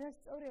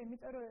არასწორია,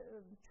 იმიტომ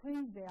რომ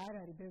ჩვენზე არ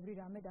არის ბევრი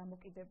რამე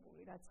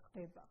დამოკიდებული, რაც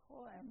ხდება,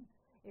 ხო,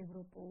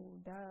 ევროპულ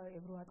და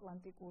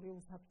ევროატლანტიკური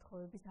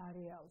უსაფრთხოების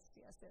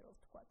არეალში, ასე რომ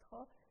ვთქვათ,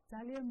 ხო?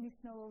 ძალიან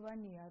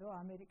მნიშვნელოვანია, რომ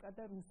ამერიკა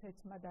და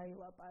რუსეთმა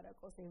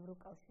დაილაპარაკოს,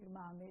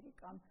 ევროკავშირმა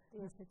ამერიკამ,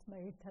 რუსეთმა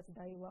ერთად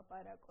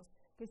დაილაპარაკოს.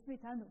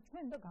 გესმით, ანუ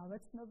ჩვენ უნდა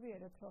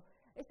გავაცნობიეროთ, რომ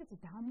ესეთი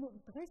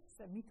დღეს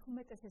მით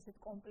უმეტეს ესეთ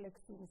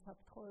კომპლექსურ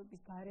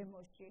უსაფრთხოების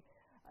გარემოში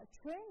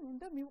ჩვენ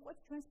უნდა მივყვეთ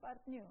ჩვენს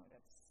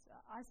პარტნიორებს.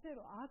 ასე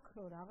რომ აქ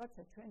რო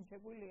რაღაცა ჩვენ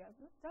შეგვიძლია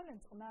ძალიან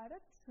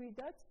წყნარად,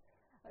 შვიდად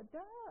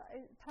და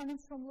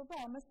თანამშრომლობა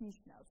ამას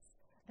ნიშნავს.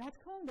 რა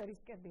თქმა უნდა,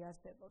 რისკები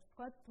არსებობს.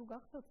 თქვათ, თუ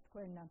გახსოვთ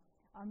თქვენ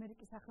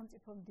ამერიკის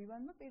სახელმწიფო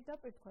მდივანმა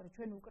პირდაპირ თქვა, რომ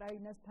ჩვენ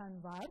უკრაინასთან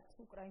ვართ,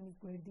 უკრაინის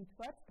გვერდით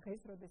ვართ,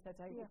 დღეს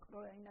როდესაც აი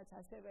უკრაინაც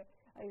ასევე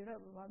აი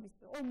ამის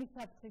ომის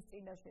საფრთხის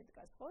წინაშე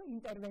დგას, ხო,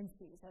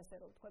 ინტერვენციის,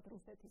 ასე რომ ვთქვათ,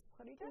 რუსეთის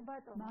მხრიდან,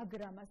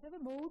 მაგრამ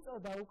ასევე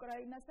მოუწოდა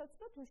უკრაინასაც,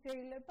 რომ თუ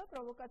შეიძლება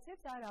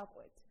პროვოკაციებს არ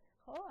აყვეთ,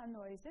 ხო?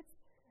 ანუ ესეც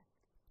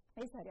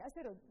ეს არის,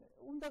 ასე რომ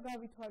უნდა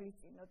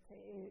გავითვალისწინოთ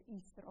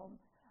ის, რომ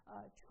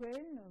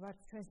ჩვენ ვართ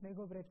ჩვენს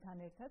მეგობრებთან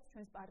ერთად,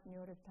 ჩვენს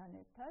პარტნიორებთან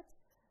ერთად,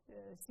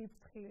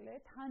 სიფრთხილე,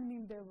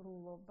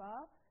 თანმიმდევრულობა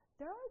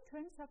და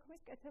ჩვენ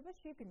საქმის კეთება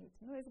შიგნით.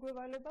 ეს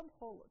გვევალება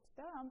მხოლოდ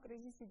და ამ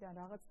კრიზისიდან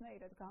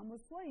რაღაცნაირად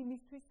გამოსვლა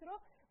იმისთვის, რომ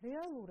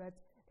რეალურად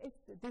ეს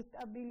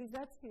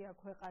დესტაბილიზაცია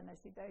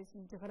ქვეყანაში და ეს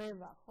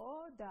მძღრევა, ხო,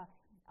 და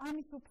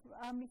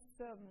ამის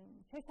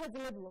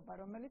შესაძლებლობა,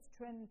 რომელიც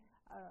ჩვენ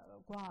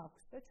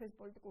გვაქვს და ჩვენს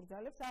პოლიტიკურ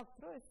ძალებს აქვს,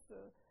 რომ ეს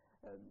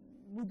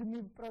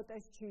მუდმივ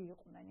პროტესტში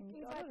იყვნენ,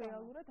 იმიტომ რომ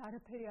რეალურად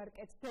არაფერი არ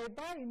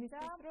კეთდება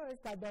იმისთვის, რომ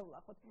ეს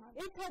გადავლახოთ.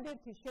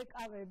 ერთადერთი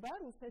შეკავება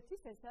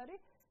რუსეთის ეს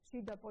არის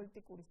შიდა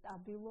პოლიტიკური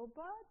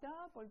სტაბილობა და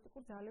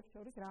პოლიტიკურ ძალებს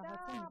შორის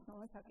რაღაცა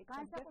მნიშვნელოვანი საკითხი.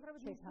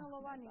 განსაკუთრებით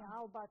მნიშვნელოვანია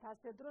ალბათ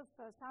ასე დროს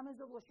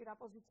სამეზობლოში რა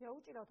პოზიცია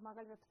უჭირავთ,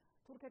 მაგალითად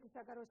თურქეთის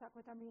საგარეო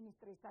საქმეთა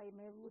მინისტრის და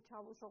მევლութ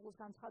ჩავუშოღლუს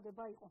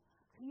განცხადება იყო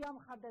ღია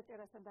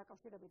მხარდაჭერასთან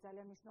დაკავშირებით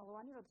ძალიან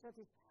მნიშვნელოვანი, როდესაც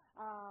ის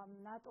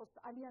ნატოს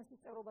ალიანსის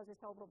წევრობაზე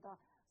საუბრობდა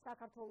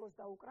საქართველოს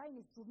და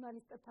უკრაინის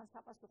ჟურნალისტებთან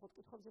საპასუხოდ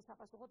კითხვებზე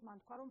საპასუხოდ მან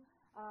თქვა, რომ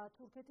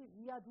თურქეთი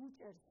ღიად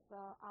უჭერს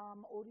ამ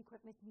ორი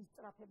ქვეყნის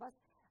მისწრაფებას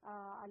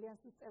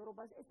ალიანსის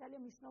წევრობას. ეს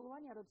ძალიან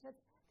მნიშვნელოვანია, როდესაც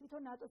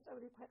თვითონ ნატოს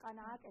წევრი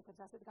ქვეყანა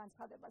აკეთებს ასეთ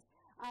განცხადებას.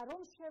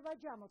 რომ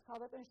შევაჯამოთ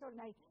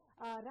ხალბატონშორნაი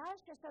რა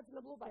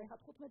შესაძლებლობა ეხლა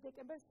 15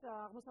 დეკემბერს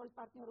აღმოსავლეთ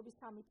პარტნიორობის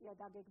სამიტია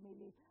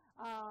დაგეგმილი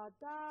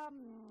და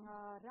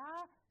რა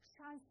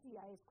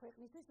შანსია ეს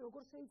ქვეყნისთვის,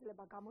 როგორ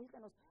შეიძლება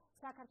გამოიყენოს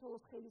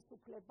საქართველოს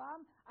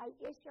ხელისუფლებამ, აი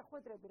ეს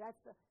შეხვედრები, რაც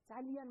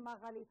ძალიან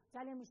მაღალი,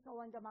 ძალიან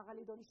მნიშვნელოვანი და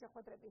მაღალი დონის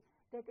შეხვედრები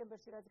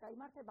დეკემბერში რაც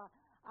გაიმართება,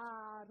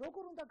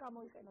 როგორ უნდა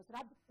გამოიყენოს,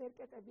 რა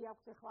ბერკეტები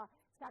აქვს ახლა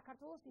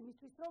საქართველოს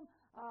იმისთვის, რომ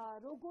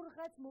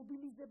როგორღაც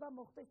მობილიზება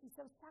მოხდეს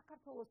ისევ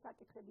საქართველოს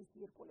საკითხების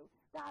ირგვლივ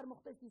და არ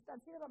მოხდეს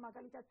დისტანცირება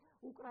მაგალითად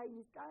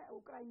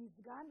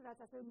უკრაინისგან, რაც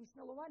ასევე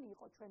მნიშვნელოვანი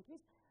იყო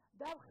ჩვენთვის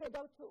და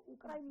ვხედავთ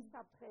უკრაინის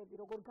საფრთხეები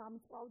როგორ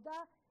გამწვავდა,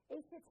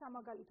 ესეც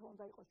სამაგალითო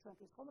უნდა იყოს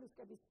ჩვენთვის ხომ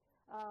რისკების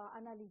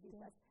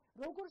ანალიზისას.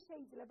 როგორ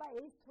შეიძლება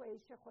ეს თუ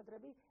ეს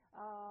შეხვედრები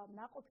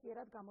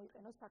ნაყოფიერად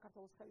გამოიყენოს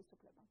საქართველოს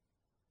ხელისუფლებამ?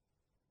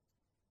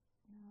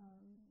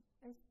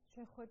 ეს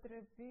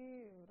შეხვედრები,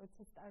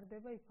 როცა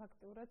სტარდება, ის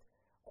ფაქტურად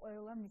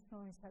ყველა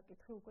მნიშვნელოვანი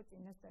საკითხი უკვე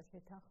წინასწარ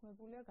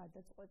შეთანხმებულია,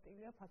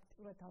 გადაწყვეტილია,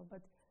 ფაქტურად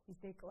ალბათ ის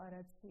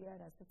დეკლარაცია,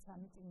 რასაც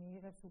სამიტი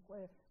მიიღებს,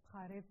 უკვე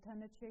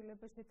მხარეებთანაც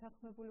შეიძლება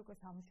შეთანხმებული, უკვე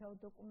სამუშაო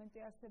დოკუმენტი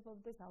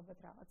არსებობდეს,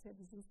 ალბათ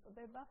რაღაცები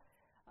ზუსტდება.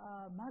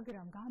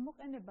 მაგრამ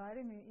გამოყენება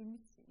არის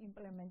იმის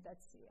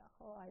იმპლემენტაცია,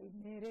 ხო? აი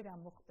მერე რა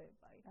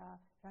მოხდება,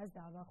 რას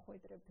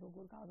დავახვედრებთ,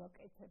 როგორ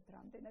გავაკეთებთ,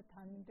 რამდენად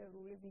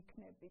თანმიმდევრული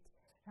ვიქნებით,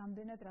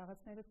 რამდენად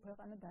რაღაცნაირად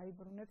ქვეყანა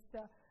დაიბრუნებს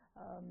და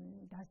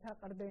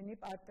დასაყრდენი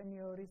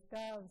პარტნიორის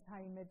და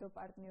საიმედო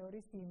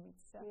პარტნიორის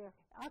იმიჯს.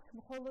 აქ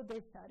მხოლოდ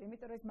ეს არის,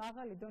 იმიტომ რომ ეს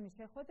მაღალი დონის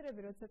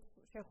შეხვედრები, როდესაც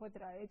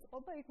შეხვედრა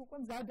ეწყობა, იქ უკვე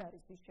მზად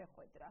არის ის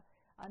შეხვედრა.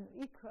 ანუ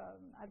იქ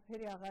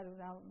არაფერი აღარ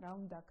რა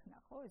უნდა ქნა,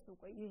 ხო? ეს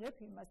უკვე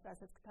იღებ იმას,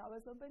 რასაც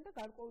გთავაზობენ და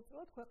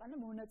გარკვეულწილად ქვეყანა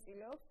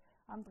მონაწილეობს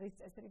ამ დღის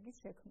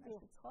წესრიგის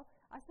შექმნაშიც, ხო?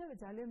 ასევე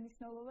ძალიან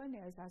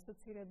მნიშვნელოვანია ეს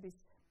ასოცირების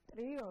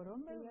ტრიო,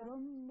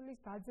 რომლის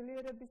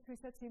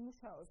გაძლიერებისთვისაც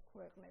იმუშაოს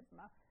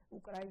ქვეყნებმა,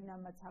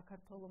 უკრაინამაც,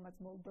 საქართველომაც,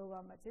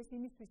 მოლდოვამაც. ეს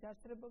იმისთვის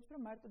არსებობს,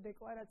 რომ მარტო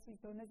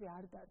დეკლარაციის დონეზე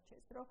არ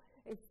დარჩეს, რომ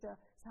ეს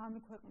სამი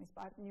ქვეყნის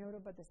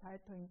პარტნიორობა და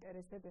საერთო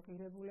ინტერესები,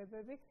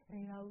 ღირებულებები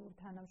რეალურ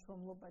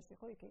თანამშრომლობაში,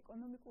 ხო, იქ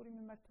ეკონომიკური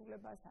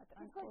მიმართულება,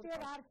 სატრანსპორტო,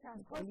 ჯერ არ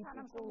ჩანს, ხო,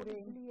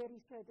 თანამშრომლობის ძლიერი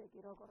შედეგი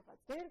როგორღაც.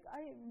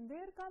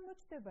 ვერ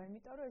გამოჩნდება,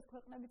 იმიტომ რომ ეს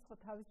ქვეყნებიც ხო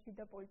თავის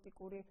შიდა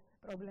პოლიტიკური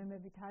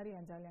პრობლემებით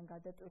არიან ძალიან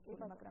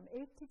გადატვირთული, მაგრამ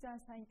ერთი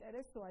ძალიან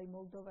საინტერესოა აი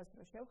მოლდოვას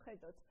რო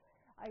შევხედოთ,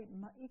 აი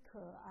იქ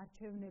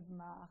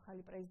არჩევნებმა,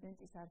 ახალი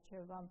პრეზიდენტის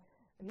არჩევამ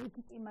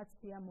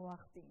ლეგიტიმაცია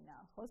მოახდინა,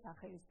 ხო,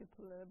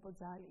 სახელმწიფო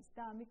ძალის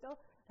და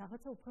ამიტომ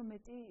რაღაცა უფრო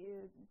მეტი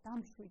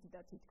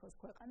დამშვიდდა თითქოს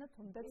ქვეყანა,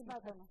 თუნდაც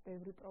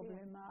ბევრი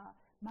პრობლემაა,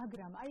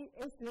 მაგრამ აი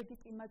ეს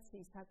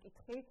ლეგიტიმაციის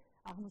საკითხი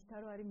აღმოჩნდა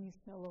რომ არის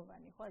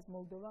მნიშვნელოვანი, ხო, ეს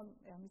მოლდოვა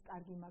ამის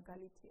კარგი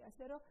მაგალითია,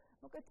 ასე რომ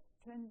მოკეთ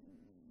ჩვენ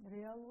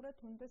რეალურად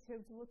უნდა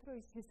შევძლოთ, რომ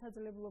ის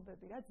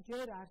შესაძლებლობები, რაც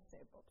ჯერ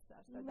არსებობს,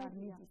 და არ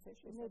მიდის ეს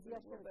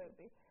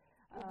შესაძლებლობები.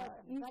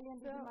 ძალიან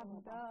დიდი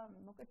მადლობა.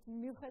 მოკეთ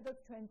მივხედოთ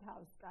ჩვენ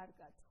თავს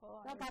კარგად, ხო?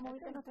 და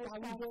გამოვიყენოთ ეს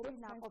განჯერი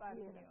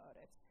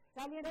ნაყოფიერებს.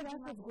 ძალიან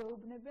რასაც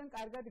გვეუბნებიან,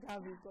 კარგად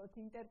გავიგოთ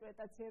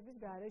ინტერპრეტაციების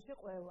გარეშე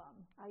ყველამ.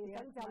 აი ეს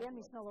არის ძალიან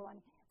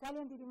მნიშვნელოვანი.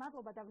 ძალიან დიდი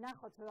მადლობა და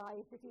ვნახოთ აი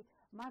ესეთი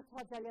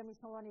მართლა ძალიან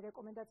მნიშვნელოვანი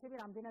რეკომენდაციები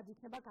რამდენად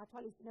იქნება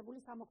გათვალისწინებული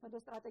სამოქმედო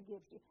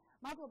სტრატეგიებში.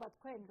 მადლობა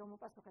თქვენ რომ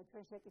უპასუხეთ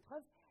ჩვენ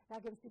შეკითხვებს.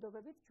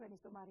 რაგემშვიდობებით ჩვენი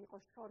სტუმარი იყო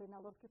შორენა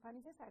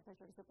ლორქიფანიძე,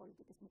 საერთაშორისო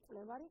პოლიტიკის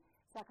მკვლევარი,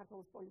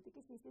 საქართველოს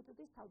პოლიტიკის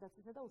ინსტიტუტის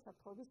თავდაცვისა და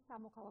უსაფრთხოების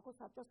სამოქალაქო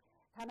საბჭოს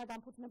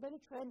თანადამფუძნებელი.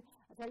 ჩვენ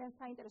ძალიან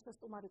საინტერესო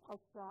სტუმარი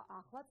ყავს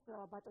ახლაც,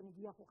 ბატონი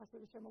გია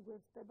ხუხაშვილი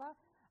შემოგვეცდება,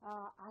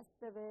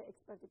 ასევე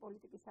ექსპერტი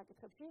პოლიტიკის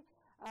საკითხებში.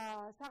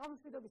 საღამო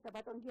მშვიდობის და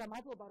ბატონი გია,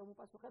 მადლობა რომ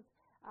უპასუხებთ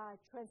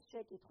ჩვენს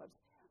შეკითხვებს.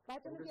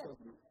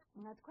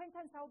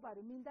 თქვენთან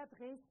საუბარი მინდა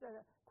დღეს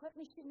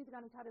ქვეყნის შიგნით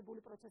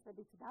განვითარებული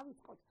პროცესებით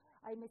დავიწყოთ.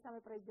 აი მესამე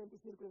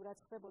პრეზიდენტის ირგვლივ რაც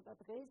ხდებოდა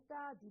დღეს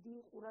და დიდი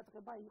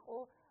ყურადღება იყო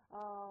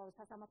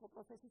სასამართლო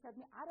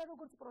პროცესისადმი, არა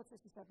როგორც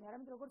პროცესისადმი,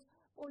 არამედ როგორც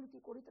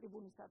პოლიტიკური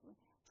ტრიბუნისადმი.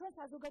 ჩვენ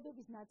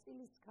საზოგადოების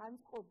ნაწილის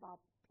განწყობა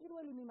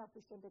პირველი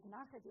მიმართვის შემდეგ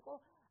ნახეთ იყო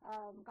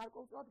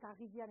გარკვეულწილად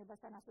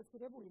გაღიზიანებასთან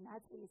ასოცირებული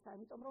ნაწილისა,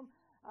 იმიტომ რომ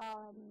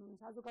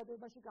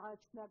საზოგადოებაში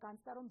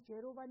განცდა რომ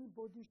ჯეროვანი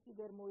ბოდიში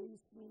ვერ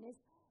მოისმინეს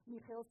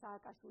მიხეილ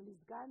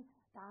სააკაშვილისგან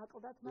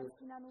დააკლდათ მას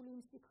ფინანსური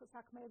იმ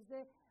საქმეებზე,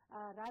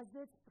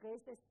 რაზეც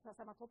დღეს ეს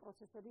სასამართლო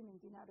პროცესები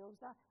მიმდინარეობს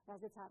და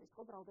რაზეც არის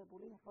ხო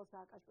ბრალდებული მიხეილ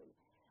სააკაშვილი.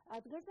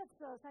 დღესაც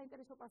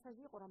საინტერესო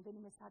პასაჟი იყო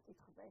რამდენიმე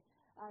საკითხზე.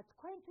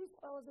 თქვენთვის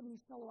ყველაზე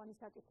მნიშვნელოვანი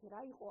საკითხი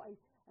რა იყო? აი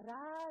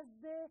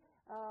რაზე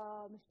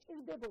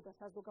სჭირდებოდა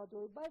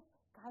საზოგადოებას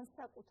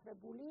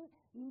განსაკუთრებული,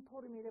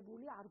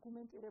 ინფორმირებული,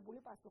 არგუმენტირებული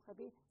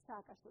პასუხები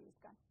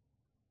სააკაშვილისგან?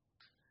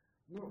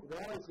 Ну, да,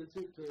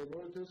 იცით,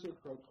 როგორც ესე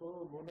ვთქვათ, ხო,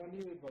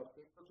 მონანიება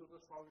ხდება ცოტა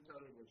სხვა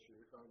ვითარებაში.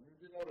 ხა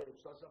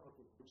მიმდინარეობს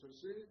სასამართლო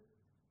პროცესი,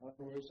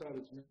 ანუ ეს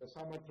არის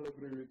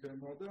სამართლებრივი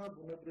თემა და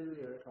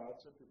ბუნებრივია, ხა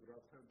არც ერთი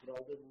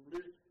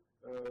ბრალდებული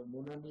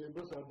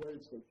მონანიებას არ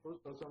დაიწყებს, ხო,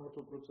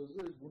 სასამართლო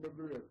პროცესზე ის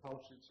ბუნებრივია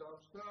თავს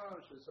იცავს და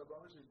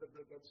შესაბამის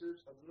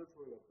ინტერპრეტაციებს აძლევს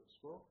ყველაფერს,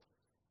 ხო?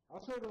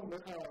 ასე რომ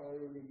ხა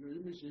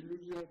იმის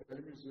ილუზია და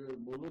იმის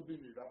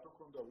მოლოდინი რატო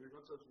ქონდა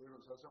ვიღაცას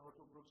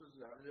სასამართლო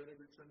პროცესზე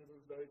აღიარებით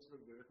ჩვენებებს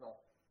დაიწყებდა ხა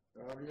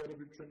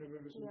აღიარებით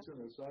ჩვენებების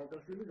მიცემა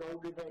სააკაშვილი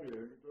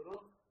გაუგებარია, იმიტომ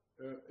რომ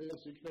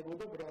ეს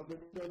იქნებოდა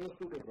ბრალდების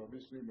დადასტურება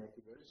მის მიმართ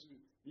და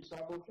ის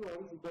ამბობს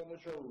არის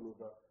უდანაშაულო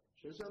და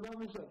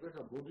შესაბამისად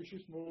ხა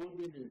ბოდიშის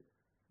მოლოდინი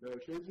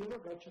შეიძლება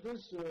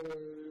გაჩნდეს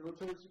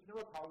როცა ის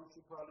იქნება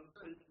თავისუფალი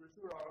და ითქვის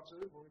რომ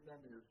რაღაცები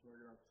მოინანიებს,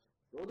 მაგრამ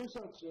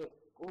როდესაც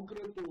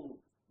კონკრეტულ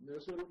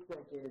ესე რომ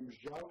ვთქვათ,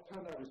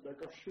 მსჯავრთან არის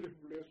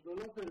დაკავშირებული ეს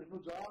ყველაფერი, ну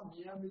ძალიან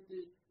მიამიტი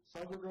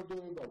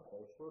საზოგადოება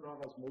ყავს, ხო,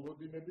 რაღაც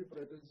მოლოდინები,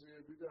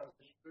 პრეტენზიები და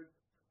ასე შემდეგ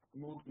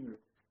მოგვიყვება.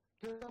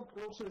 და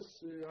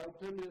პროცესი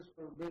არაფერი ეს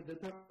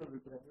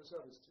დეტალებით რომ ეს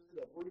არის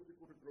წინა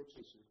პოლიტიკური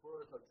პროცესი, ხო,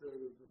 ეხლა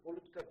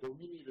პოლიტიკა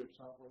დომინირებს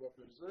ამ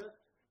ყველაფერზე,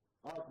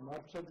 აქ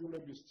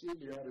მართლმსაჯულების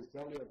წილი არის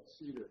ძალიან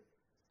მცირე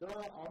და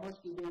ამას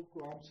კიდევ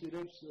უფრო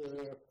ამცირებს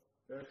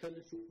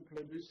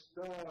ხელისუფლების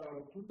და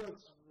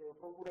თუნდაც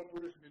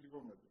პროკურატურის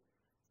მიდგომები.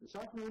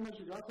 საქმე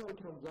იმაში გახლავთ,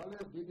 რომ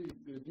ძალიან დიდი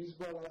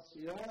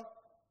დისბალანსია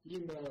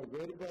იმ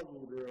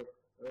ვერბალურ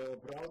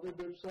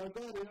ბრალდებებსა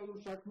და რეალურ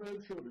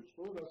საქმეებს შორის,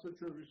 ხო, რასაც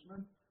ჩვენ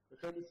ვისმენთ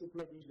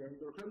ხელისუფლებისგან,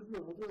 იმიტომ რომ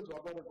ხელისუფლება უბრალოდ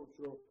ლაპარაკობს,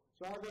 რომ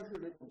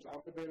სააკაშვილი იყო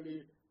წამებელი,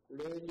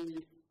 მკვლელი,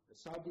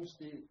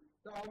 სადისტი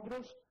და ამ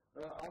დროს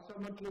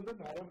ასამართლებენ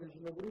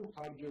არამიზნობრივ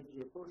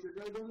ხარჯებზე, ხო,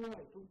 შეგაიდანია,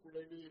 თუ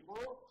მკვლელი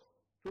იყო,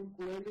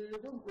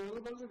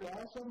 მკვლელებაზე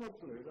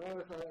გაასამართლე რა,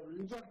 ხა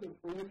ვიძახდებ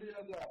მკვლელია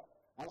და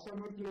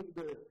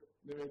ასამართლებდე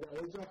და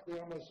ეძახდე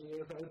ამას,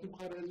 ხა ერთი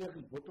მხარე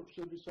ეძახის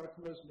ბოტოქსების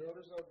საქმეს,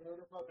 მეორე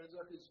მხარე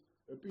ეძახის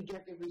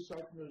პიჯაკების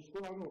საქმეს, ხო,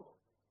 ანუ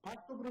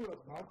ფაქტობრივად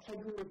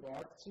მართლმსაჯულება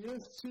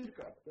აქციეს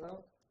ცირკად და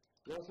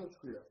რასაც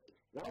ქვია.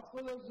 რაც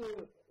ყველაზე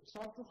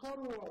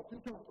სამწუხაროა,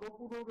 თვითონ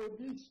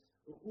პროკურორებიც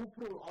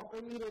უფრო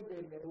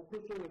აპელირებენ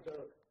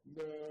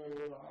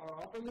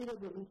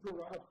უფრო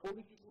რაღაც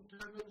პოლიტიკურ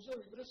თემებზე,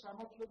 ვიდრე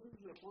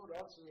სამართლებრივზე, ხო,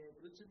 რაც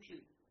პრინციპში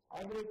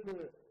აგრეთვე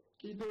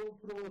კიდევ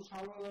უფრო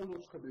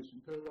სავალალოს ხდის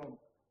მთელ ამ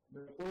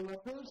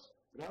ყველაფერს,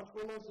 რაც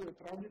ყველაზე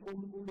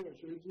ტრაგიკომიკულია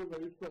შეიძლება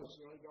ითქვას,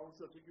 აი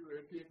დავუშვათ იგივე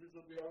ერთი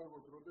ეპიზოდი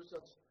ავიღოთ,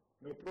 როდესაც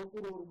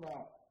პროკურორმა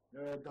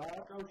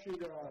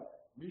დააკავშირა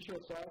მიშა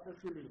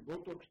სააკაშვილის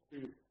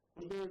ბოტოქსი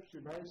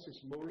 26 მაისის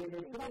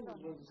მოვლენებთან,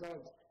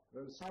 როდესაც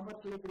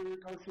სამართლებრივი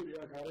კავშირი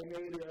აქ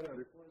არანაირი არ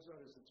არის, ხო, ეს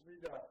არის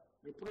წმინდა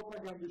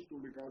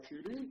პროპაგანდისტული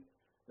კავშირი,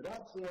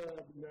 რაც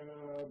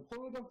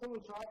მხოლოდ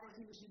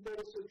სააკაშვილის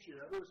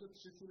ინტერესებშია, რომ ესეთი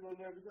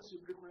სიცილოები და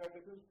სიბრიყვე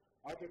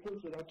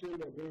აკეთებს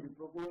რაციონალ ბევრი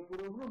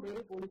პროკურატურა, რომ მე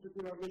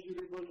პოლიტიკურ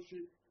ანგაჟირებაში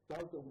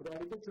დავდო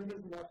ბრალი და ჩვენ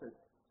ეს ვნახეთ.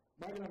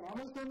 მაგრამ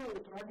ამასთანავე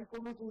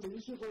ტრაგიკომიკული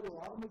ის იყო, რომ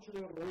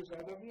აღმოჩნდა, რომ ეს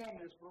ადამიანი,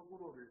 ეს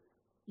პროკურორი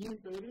იმ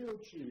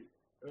პერიოდში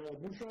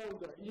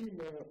მუშაობდა იმ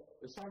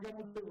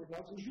საგამოძიებო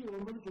ნაწილში,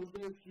 რომელიც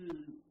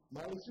 26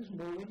 მაისის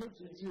მოვლენებს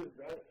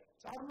იძიებდა.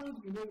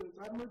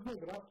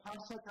 წარმოიდგინეთ რა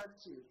ფარსად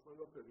აქციეს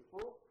ყველაფერი,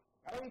 ხო?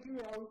 აი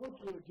იგივე ავიღოთ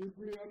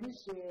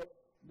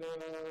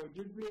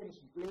ჯირბლიანის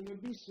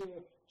მკვლელების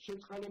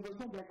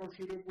შეწყალებასთან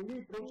დაკავშირებული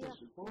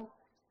პროცესი, ხო?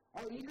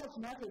 აი იქაც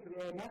ნახეთ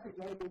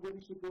აი როგორი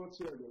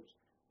სიტუაცია გვაქვს.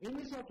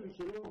 იმისათვის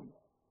რომ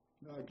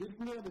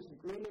ჯირბლიანის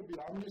მკვლელები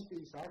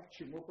ამნისტიის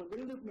აქტში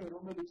მოხვედრილიყვნენ,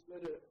 რომელიც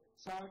მერე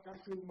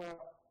სააკაშვილმა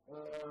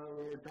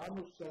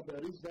გამოსცა და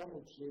რის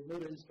გამოც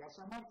მერე ის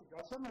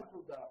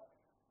გასამართლდა,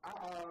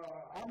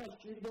 ამას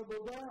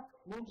სჭირდებოდა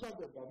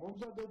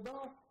მომზადება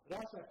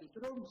რასაკით,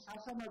 რომ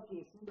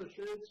სასამართლოს უნდა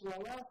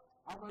შეეცვალა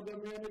ამ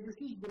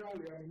ადამიანებისთვის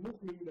ბრალი, ანუ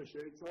მუხლი უნდა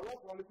შეეცვალა,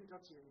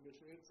 კვალიფიკაცია უნდა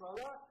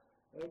შეეცვალა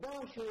და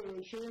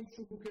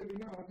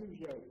შეემსუბუქებინა მათი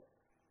მსჯავრი.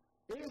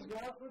 ეს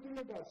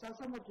გააკვეთილება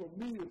სასამართლო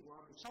მიიღო,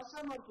 ანუ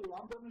სასამართლო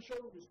ამ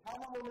დამნაშავების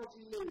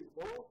თანამონაწილე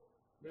იყო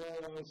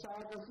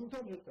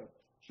სააკაშვილთან ერთად.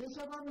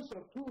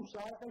 შესაბამისად თუ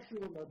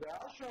სააკაშვილმა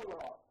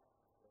დააშალა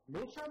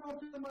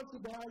მოსამართლემაც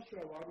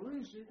დააშალა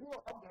ის იყო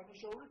ამ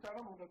დანაშაულის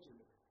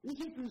თანამონაწილე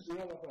ისიც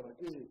ვიზია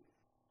ლაპარაკი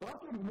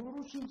ბატონ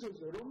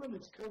ნურუსიძეზე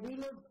რომელიც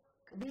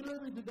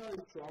კბილებით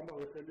დაიცვა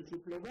ამავე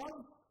ხელისუფლებამ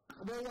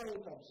ყველა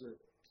ეტაპზე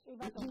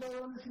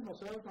იცილოვანიშვილმა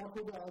საერთოდ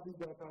ახლდა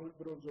ადიდა თავის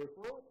დროზე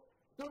ხო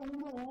და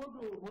უბრალოდ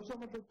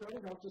მოსამართლეთა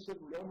არის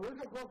გავწესებული ანუ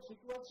ეხლა გვაქვს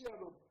სიტუაცია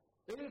რომ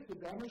ერთი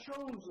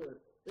დანაშაულზე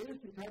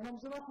ერთი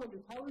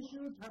თანამზრახველი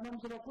თავისივე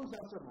თანამზრახველს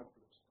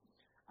ასამართლებს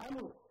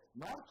ანუ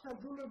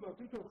მართლმსაჯულება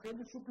თვითონ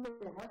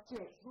ხელისუფლებამ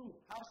აქციას სულ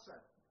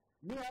თავსად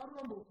მე არ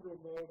ვამბობ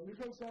რომ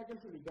მიხეილ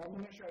სააკაშვილი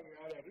დამნაშავე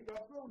არ არის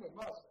რა თქმა უნდა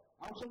მას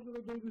ამ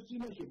საზოგადოების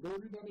წინაშე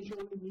ბევრი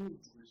დანაშაული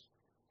მიუძღვის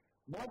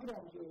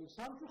მაგრამ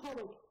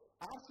სამწუხაროდ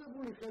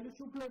არსებული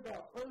ხელისუფლება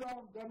ყველა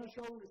ამ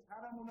დანაშაულის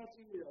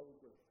თანამონაწილეა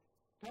უკვე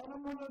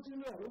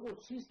თანამონაწილეა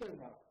როგორც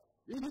სისტემა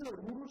იგივე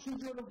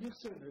ნურუსიძე რომ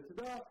გიხსენეთ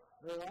და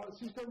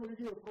სისტემა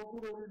იგივე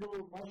პროკურორი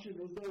რომ მაშინ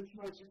 26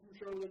 მაისს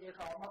იმუშავებენ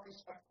ეხლა ამაყის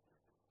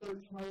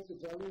მაისზე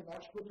ძალიან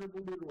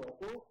აშფოთებული როა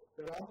ხო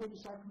რამდენი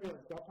საქმეა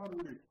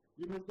დაფარული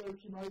იმ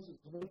 26 მაისს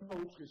ძმებმა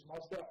უცხის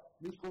მას და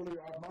მის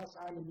მას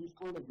ან მის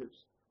კოლეგებს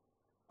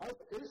აი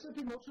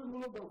ესეთი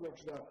მოცემულობა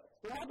გვაქვს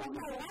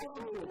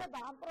და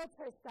ამ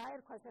პროცესს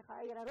დაერქვას ეხლა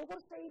აი რა როგორ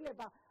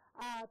შეიძლება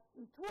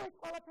თუ ეს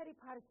ყველაფერი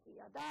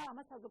ფარსია და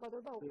ამას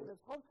საზოგადოება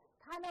უყურებს ხო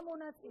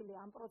თანამონაწილე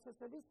ამ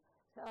პროცესების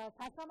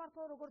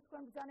სასამართლო როგორც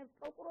თქვენ ბრძანებთ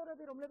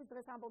პროკურორები რომლებიც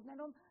დღეს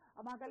ამბობდნენ რომ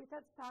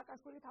მაგალითად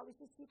სააკაშვილი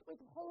თავისი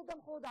სიტყვით მხოლოდ და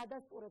მხოლოდ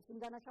ადასტურებს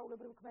იმ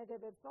დანაშაულებრივ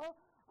ქმედებებს ხო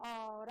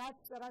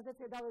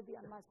რაზეც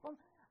ედავებიან მას ხო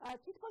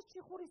თითქოს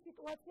ჩიხური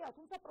სიტუაცია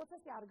თუმცა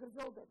პროცესი არ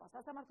გრძელდება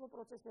სასამართლო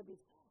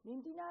პროცესების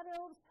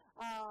მიმდინარეობს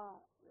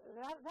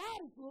რა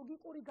არის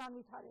ლოგიკური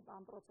განვითარება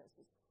ამ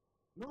პროცესის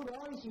ну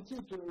რა ის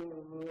იცით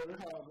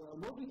ეხლა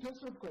მოდით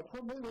ესე ვთქვა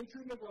ხო მე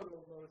მეჩვენება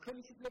რომ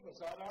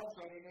ხელისუფლებას არ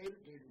აქვს არანაირი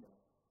გეგმა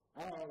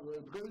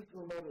დღეს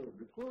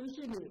პრომოვრები ხო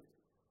ისინი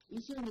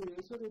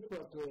ესე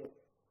ვთქვათ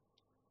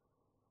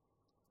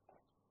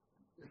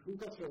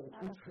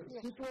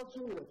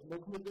სიტუაციურად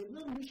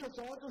მოქმედებენ მიშა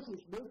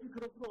სააკაშვილს მე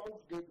ვფიქრობ რომ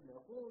აქვს გეგმა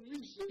ხო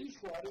ის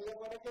არ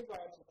ელაპარაკება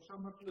არც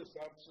სამართლეს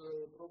არც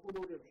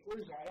პროკურორებს ხო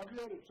ის არ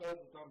აღიარებს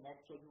საერთოდ ამ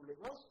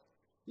მართლმსაჯულებას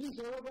ის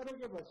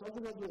ელაპარაკება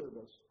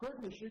საზოგადოებას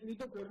ქვეყნის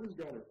შიგნით და ქვეყნის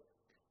გარეთ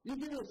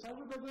იგივე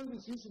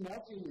საზოგადოების ის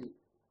ნაწილი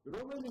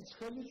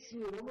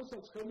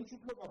რომელსაც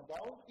ხელისუფლებამ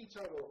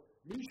დაუმტკიცა რომ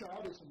მიშა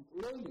არის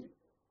მკვლელი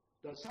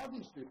და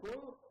სადისტი ხო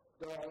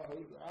და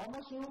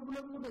ამას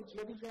ეუბნებოდნენ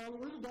წლების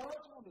განმავლობაში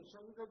დააწმუნეს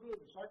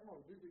საზოგადოების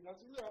საკმაოდ დიდი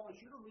ნაწილი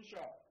ამაში რომ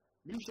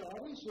მიშა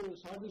არის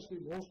სადისტი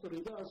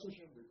მონსტრი და ასე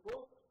შემდეგ ხო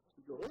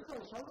ეხლა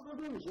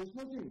საზოგადოების ეს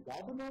ნაწილი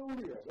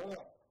დაბნეულია რა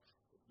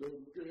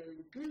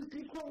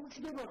კითხვა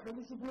უჩნდება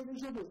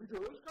ხელისუფლებისადმი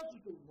ბიჭო ეს კაცი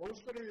თუ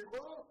მონსტრი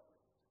იყო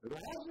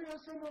რაზე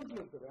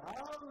ასამართლებთ რა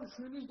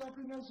შვილის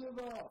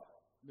დაფინანსება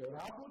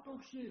რა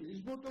ბოტოქსი ის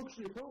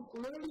ბოტოქსი ხო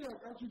მკვლელია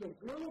კაცი და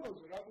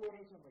მკვლელობაზე რა გვარ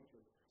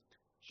ასამართლებს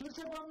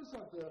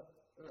შესაბამისად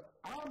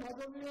ამ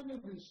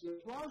ადამიანების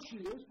თვალში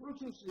ეს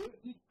პროცესი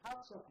ერთი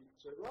ხალხად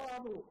იქცევა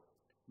ანუ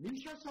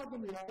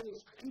მიშასადმი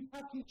არის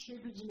ხიფათით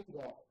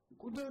შეგიძლება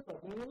კუდება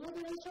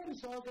ნეოლოგი ეს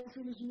არის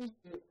სააკაშვილის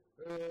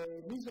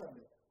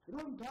მიზანი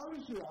რომ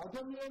თავისი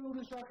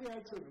ადამიანური სახე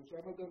აჩვენოს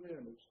ამ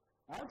ადამიანებს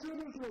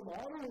აჩვენოს რომ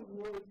არა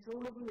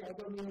ჩვეულებრივი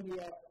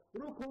ადამიანია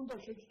რომ ქონდა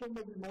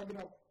შეცდომები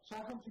მაგრამ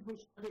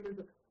სახელმწიფოს ხელით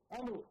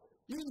ანუ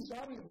ის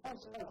არის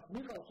მას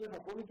მიყავს ახლა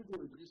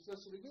პოლიტიკური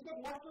დღესასწაული და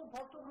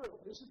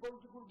ფაქტობრივად ეს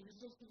პოლიტიკური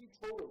დღესასწაული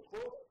ცხოვრობს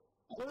ხო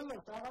ყველა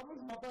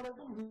საღამოს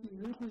ლაპარაკობ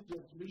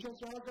მიხვიძებს მიშა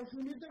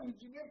სააკაშვილი და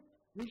ვიცინებ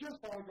მიშა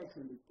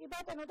სააკაშვილი კი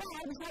ბატონო და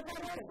ამ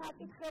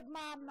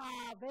საკითხებმა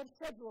ვერ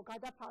შეძლო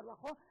გადაფარვა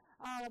ხო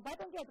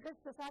ბატონო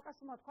დღეს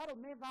სააკაშვილმა თქვა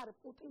რომ მე ვარ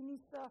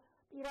პუტინის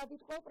პირადი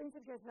ტყვა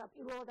პრინციპში ეს რა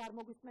პირველად არ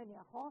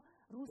მოგვისმენია ხო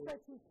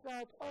რუსეთის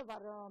ტყვა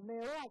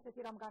მეო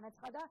ასეთი რამ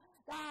განაცხადა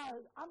და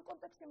ამ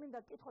კონტექსტში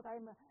მინდა გკითხოთ აი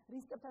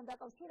რისკებთან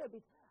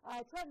დაკავშირებით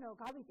ჩვენ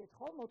გავიგეთ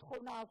ხო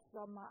მოთხოვნა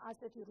აქვს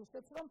ასეთი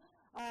რუსეთს რომ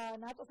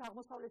ნატოს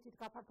აღმოსავლეთით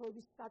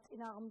გაფართოების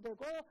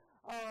საწინააღმდეგო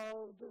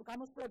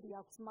გამოსვლები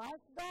აქვს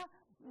მას და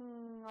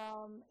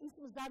ის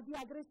მზარდი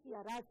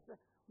აგრესია რაც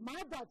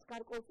მადაც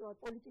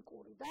გარკვეულწილად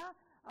პოლიტიკური და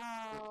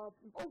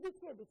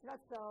პოზიციებიც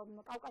რაც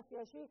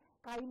კავკასიაში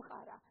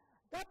გაიმყარა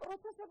და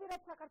პროცესები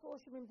რაც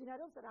საქართველოში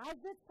მიმდინარეობს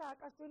რაზეც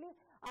სააკაშვილი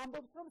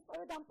ამბობს რომ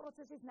სწორედ ამ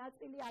პროცესის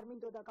ნაწილი არ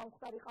მინდოდა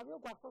გამხდარიყავიო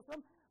გვახსოვს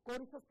რომ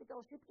გორის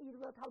ჰოსპიტალში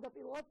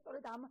თავდაპირველად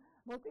სწორედ ამ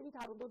მოტივით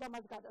არ უნდა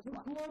მას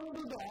გადასვა თუ არ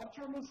უნდა არ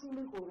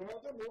ჩამოსულიყო რა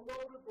და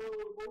მომავალი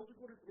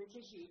პოლიტიკური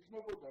პროცესი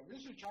იქნებოდა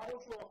მისი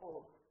ჩამოსვლა ხო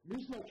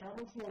მისმა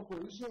ჩამოსვლა ხო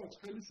ისეაც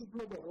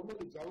ხელისუფლება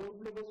რომელიც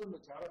ძალაუფლების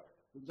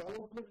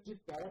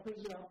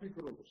არაფერზე არ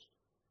ფიქრობს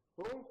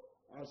ხო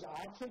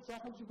არც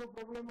სახელმწიფო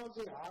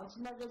პრობლემაზე, არც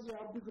მაგაზე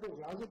არ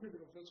ფიქრობს, რაზე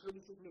ფიქრობს ეს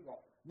ხელისუფლება.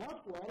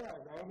 მათ თუ არა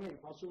გამერ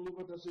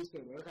ფასეულობა და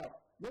სისტემა. ეხლა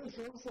მე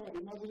შევსვარ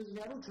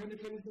იმაზე რომ ჩვენი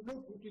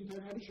ხელისუფლება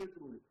პუტინთან არის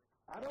შეკრული.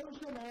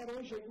 არავისგან არ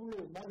არის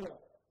შეკრული, მაგრამ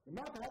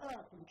მათ არა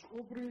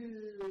წყობრი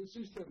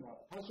სისტემა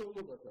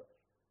ფასეულობათა.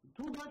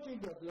 თუ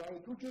გაჭირდათ,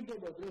 თუ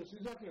ჭირდებათ ეს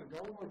სიზახიან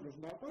გაუმარჯოს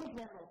ნატოს,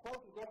 მაგრამ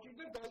ხალხი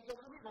გაჭირდათ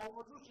დაიძახება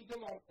გაუმარჯოს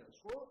წითელ არმიას,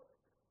 ხო?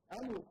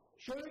 ანუ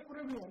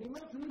შეეკრებიან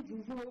იმას, ვინც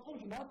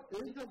უზრუნველყოფს მათ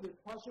ერთადერთ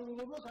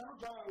ფასეულობას, ანუ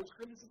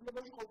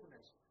ხელისუფლებაში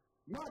ყოფნას.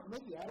 მათ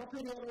მეტი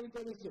არაფერი არ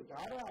აინტერესებთ,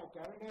 არა აქვს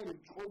არანაირი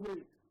წყობი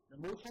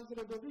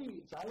მოხაზრებები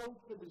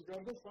ძალაუფლების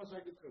გარდა სხვა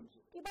საკითხებზე.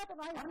 კი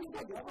ბატონო,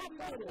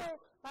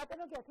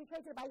 ბატონო, თუ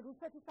შეიძლება აი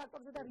რუსეთის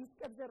ფაქტორზე და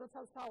რისკებზე როცა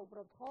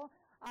ვსაუბრობთ, ხო?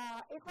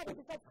 ეხლა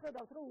როდესაც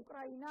ხედავთ, რომ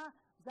უკრაინა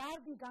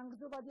ზარდი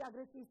განგრძობადი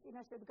აგრესიის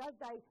წინაშე დგას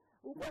და აი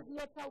უკვე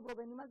ზიად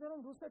საუბრობენ იმაზე, რომ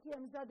რუსეთი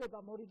ემზადება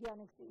მორიგი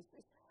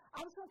ანექსიისთვის.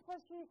 ამ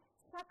შემთხვევაში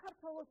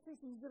საქართველოსთვის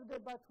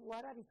იზრდება თუ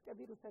არა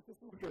რისკები რუსეთის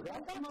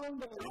მხრიდან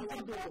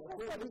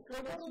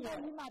და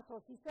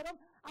იმართოს ისე, რომ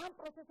ამ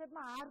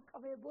პროცესებმა არ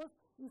ყვებოს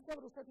ისევ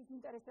რუსეთის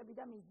ინტერესები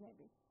და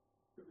მიზნები.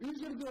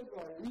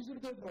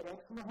 იზრდება, რა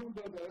თქმა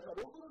უნდა და ეხლა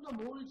როგორ უნდა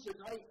მოიცეთ,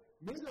 აი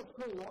მე და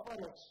თქვენ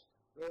ლაპარაკს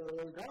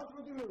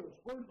გააცხადებებს,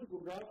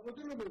 პოლიტიკურ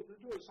გააცხადებებს,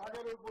 თუ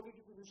საგარეო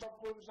პოლიტიკურ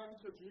უსაფრთხოების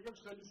საკითხებში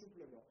იღებს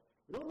ხელისუფლება,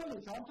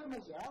 რომელიც ამ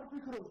თემაზე არ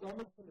ფიქრობს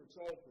დამოკიდებს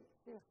საერთოდ.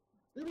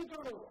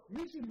 იმიტომ რომ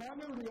მისი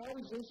მანევრი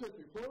არის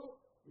ესეთი, ხო?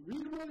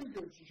 ვინ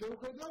მოიგებს,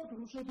 შევხედავთ,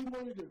 რუსეთი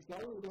მოიგებს,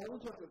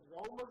 დავუძახეთ,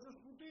 გაუმარჯოს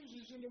პუტინს,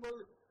 ისინი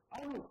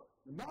ანუ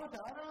მათ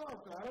არ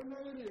აქვს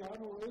არანაირი,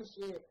 ანუ ეს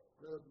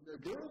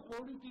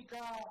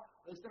გეოპოლიტიკა,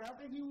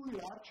 სტრატეგიული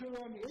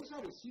არჩევანი, ეს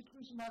არის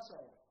სიტყვის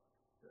მასალა.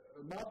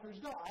 მათთვის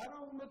და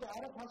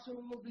არა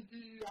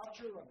ფასეულობითი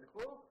არჩევანი,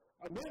 ხო?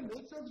 მე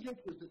მეცაც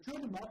გეტყვით,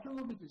 ჩვენი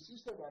მართლობითი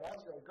სისტემა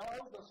რას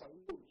გავს და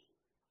საუბრობს.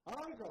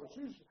 არ გავს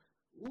ის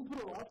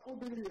უფრო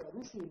აწყობილია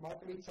რუსულ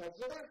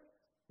მატრიცაზე,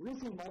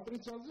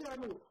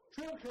 ანუ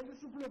ჩვენ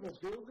ხელისუფლებას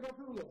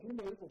გეოგრაფიულად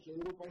უნდა იყოს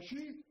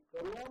ევროპაში,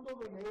 რო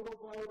ამბობენ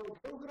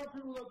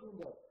გეოგრაფიულად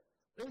უნდა.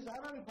 ეს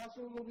არ არის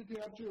ფასეულობითი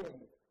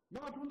არჩევანი.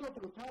 მათ უნდათ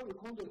რომ თავი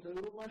ქონდეთ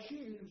ევროპაში,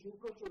 ის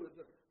უпростоრეთ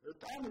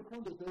თავი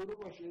ქონდეთ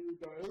ევროპაში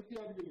და ერთი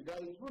ადგილი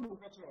გაიძღონ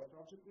უკაცრავად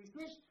ამ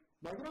სიტყვისთვის,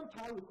 მაგრამ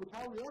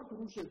თავი აქვს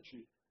რუსეთში.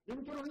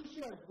 იმიტომ რომ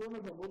ისე არის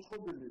გონება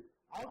მოწყობილი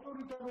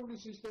ავტორიტარული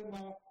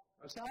სისტემა,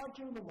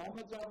 საარჩევნო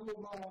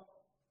მამაძაბლობა,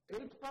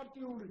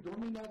 ერთპარტიული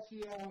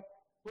დომინაცია,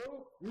 ხო?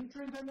 ვინ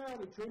ჩვენთან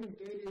არის, ჩვენი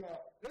მტერია,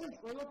 ეს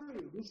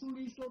ყველაფერი რუსული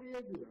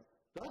ისტორიებია.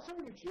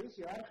 დასავლეთში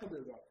ესე არ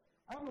ხდება.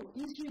 ანუ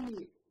ისინი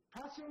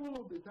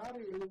ფასეულობით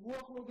არის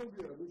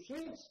უახლოვდებიან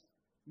რუსეთს,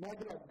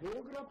 მაგრამ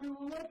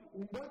გეოგრაფიულად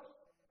უნდა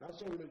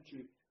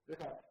დასავლეთში.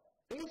 ეხლა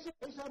ეს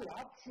არის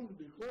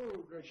აბსურდი, ხო?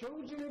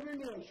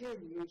 შეუძლებელია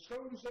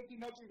სხეულის ერთი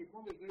ნაწილი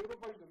ქონდეს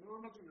ევროპაში და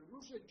მეორე ნაწილი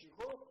რუსეთში,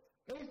 ხო?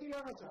 ეს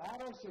რაღაცა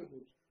არ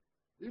არსებობს.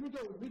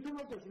 იმიტომ რომ მით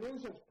უმეტეს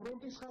როდესაც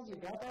ფრონტის ხაზი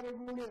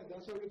გატარებულია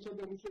დასავლეთსა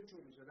და რუსეთს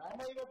შორის,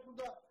 რამაირად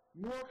უნდა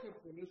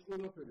მოახერხონ ეს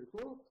ყველაფერი,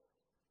 ხო?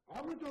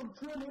 ამიტომ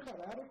ჩვენ ეხლა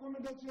რა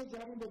რეკომენდაციას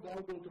არ უნდა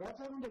დავდოთ, რაც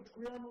არ უნდა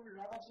ჭკვიანური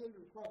რაღაცები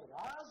ვთქვა,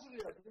 რა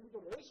აზრია,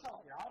 იმიტომ რომ ეს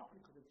ხალხი არ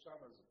ფიქრობს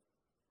ამაზე.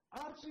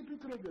 არც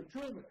იფიქრებენ,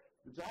 ჩვენ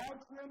ძალიან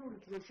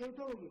ჭკვიანურიც რომ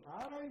შევთავაზოთ,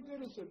 არ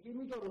აინტერესებთ,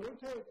 იმიტომ რომ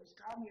ერთ-ერთი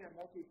სკამია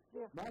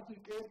მათი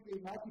კერტი,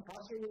 მათი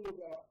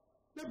ფასეულობა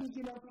და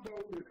ბიზნესი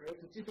დაუბრეკა, ეს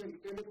ციფრული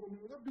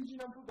ტელეკომი და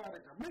ბიზნესი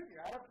დარეკა. მეტი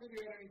არაფერი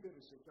არ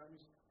აინტერესებთ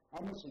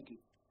ამას იგი.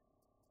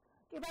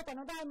 კი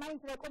ბატონო, და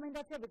მაინც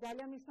რეკომენდაციები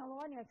ძალიან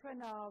მნიშვნელოვანია, ჩვენ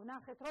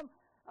ვნახეთ რომ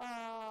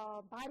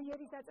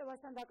ბარიერის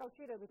დაწევასთან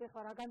დაკავშირებით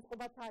ეხლა რა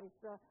განწყობაც არის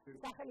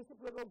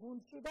სახელმწიფო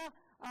გუნდში და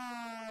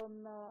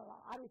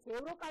არის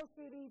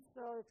ევროკავშირიც,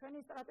 ჩვენი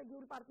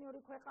სტრატეგიული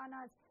პარტნიორი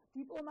ქვეყანაც,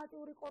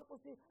 დიპლომატიური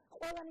კორპუსი,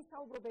 ყველანი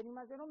საუბრობენ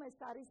იმაზე, რომ ეს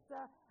არის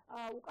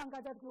უკან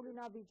გადადგმული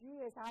ნაბიჯი,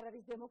 ეს არ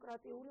არის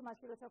დემოკრატიული,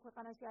 მაშინ როცა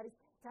ქვეყანაში არის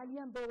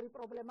ძალიან ბევრი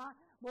პრობლემა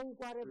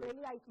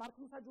მოუგვარებელი, აი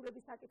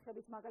მართლმსაჯულების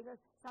საკითხებით, მაგალითად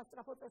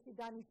სასწრაფო წესის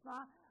დანიშნა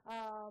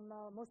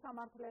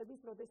მოსამართლეების,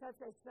 როდესაც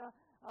ეს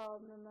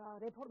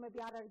რეფორმები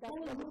არ არის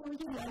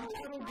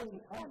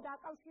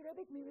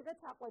დაკავშირებით მივიღეთ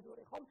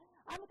საყვედური, ხომ?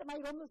 ამიტომ აი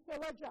რომ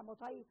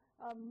შევაჯამოთ, აი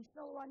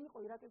მნიშვნელოვანი იყო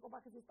ირაკლი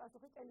კობახიძის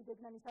პასუხი წელი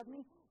დეგნანისადმი,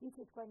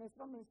 იცით თქვენ ეს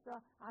რომ ეს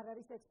არ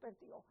არის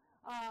ექსპერტიო.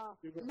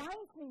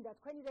 მაინც მინდა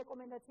თქვენი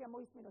რეკომენდაცია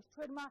მოისმინოს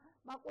ჩვენმა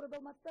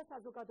მაყურებელმაც და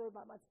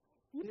საზოგადოებამაც.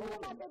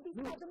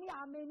 დიპლომატებისადმი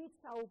ამენით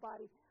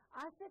საუბარი.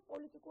 ასე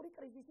პოლიტიკური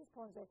კრიზისის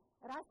ფონზე,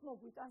 რას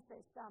მოგვიტანს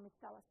ეს და ამით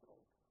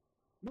დავასრულოთ.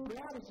 ნუ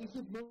რა არის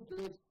ისეთ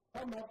მომენტს,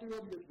 ამ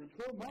მარტივადებს,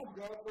 რომ მათ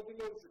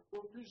გააკვეთილებს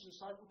კონფის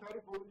საკუთარი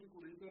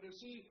პოლიტიკური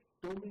ინტერესი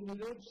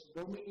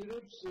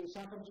დომინირებს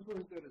სახელმწიფო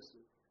ინტერესი.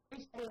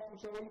 ეს არის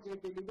ამსავალი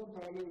წერტილი და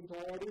მთავარი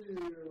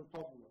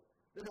ფაბულა.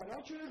 ეხლა რა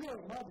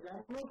შეიძლება მათ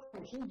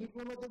გამოხსნას იმ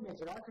დიპლომატებმაც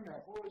რა ქნა,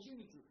 ხო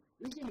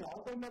ისინი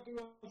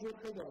ალტერნატივას ვერ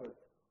ხედავენ.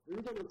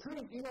 იმიტომ რომ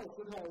ჩვენ კი ვართ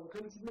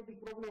ხელისუფლების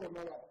პრობლემა,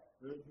 მაგრამ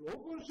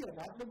ოპოზიცია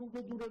ნაკლებ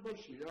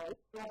უბედურებაშია,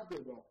 რა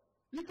ხდება?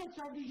 იქაც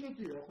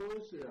საგიჟეტია, ხო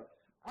ესეა.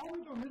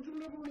 ამიტომ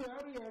მიძულებული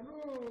არიან,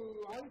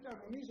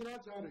 აიტანონ ის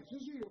რაც არის.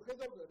 ისინი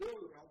ხედავდა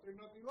რეალურ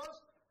ალტერნატივას,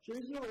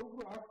 შეიძლება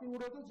უფრო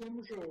აქტიურადაც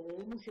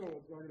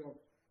ემუშავოთ, მაგრამ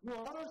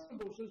არ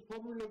არსებობს ეს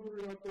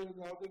ფორმულებული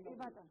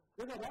ალტერნატივა.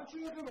 ეხლა რა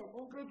შეიძლება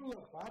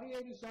კონკრეტულად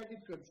ბარიერის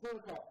საკითხებს, ხო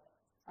ეხლა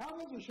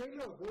ამაზე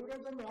შეიძლება ბევრი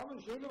ადამიანი,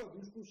 ამაზე შეიძლება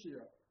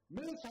დისკუსია.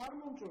 მეც არ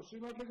მომწონს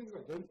სიმართლე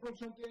გითხრათ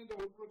 1%-იანი და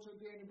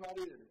 2%-იანი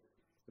ბარიერი.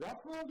 რა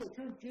თქმა უნდა,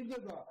 ჩვენ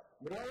გვჭირდება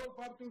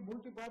მრავალპარტიული,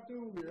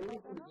 მულტიპარტიული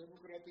ევროპული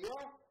დემოკრატია,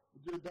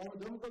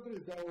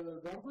 დემოკრატიის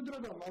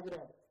დამკვიდრება,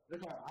 მაგრამ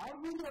ეხლა არ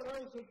მინდა რა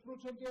ეს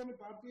 1%-იანი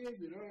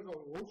პარტიები, რა ეხლა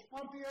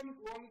 20-პარტიანი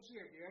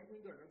კოალიცია კი არ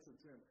მინდა კაცო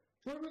ჩვენ.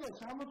 ჩვენ მინდა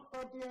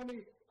 60-პარტიანი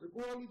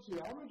კოალიცია,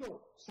 ამიტომ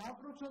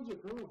 3%-ზე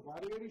თქვენ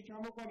ბარიერის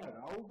ჩამოყანა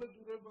რა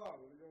უბედურებაა,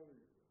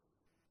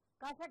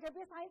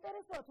 გასაგებია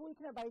საინტერესოა თუ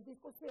იქნება ეს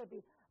დისკუსიები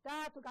და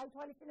თუ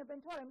გაითვალისწინებენ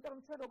თუ არა, იმიტომ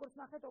რომ ჩვენ როგორც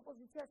ნახეთ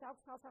ოპოზიციას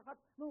აქვს ხალხახად,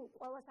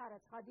 ყველას არა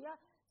ცხადია,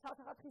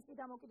 ხალხახად ხისტი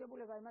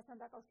დამოკიდებულება იმასთან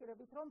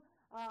დაკავშირებით, რომ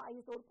აი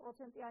ეს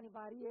 2%-იანი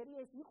ბარიერი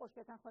ეს იყო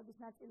შეთანხმების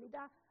ნაწილი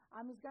და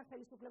ამისგან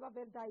ხელისუფლება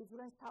ვერ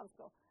დაიძვრენს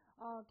თავსო.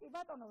 კი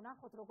ბატონო,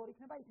 ნახოთ როგორ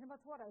იქნება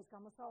თუ არა ეს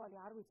გამოსავალი,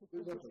 არ ვიცით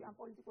ამ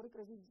პოლიტიკური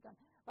კრიზისისგან.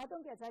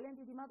 ბატონია, ძალიან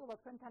დიდი მადლობა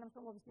თქვენ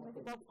თანამშრომლობის იმედი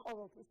გვაქვს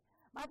ყოველთვის.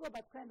 მადლობა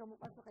თქვენ რომ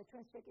უპასუხეთ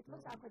ჩვენს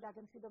შეკითხვებს, აქვე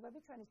დაგემშვიდობები,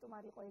 ჩვენი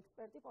სტუმარი იყო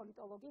ექსპერტი,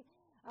 პოლიტოლოგი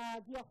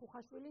გია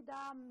ხუხაშვილი და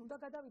უნდა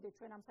გადავიდეთ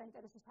ჩვენ ამ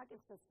საინტერესო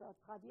საკითხებს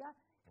ცხადია,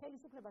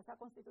 ხელისუფლება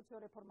საკონსტიტუციო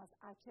რეფორმას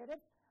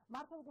აჩერებს,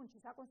 მართლგუნდში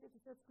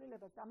საკონსტიტუციო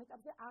ცვლილებებს ამ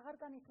ეტაპზე აღარ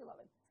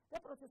განიხილავენ და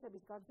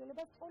პროცესების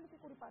გაგრძელებას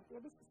პოლიტიკური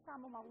პარტიების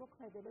სამომავლო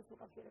ქმედებებს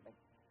უკავშირებენ.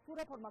 თუ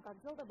რეფორმა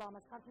გაგრძელდება,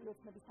 ამას ქართული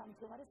ოცნების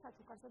თავმჯდომარე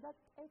საჩუქარსა და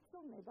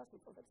კეთილ ნებას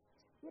უწოდებს.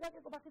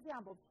 ირაკლი კობახიძე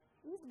ამბობს,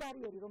 ის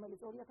ბარიერი, რომელიც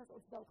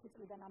 2024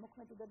 წლიდან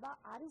ამოქმედდება,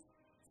 არის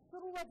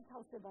სრულად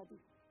თავსებადი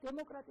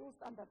დემოკრატიულ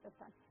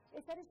სტანდარტებთან.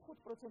 ეს არის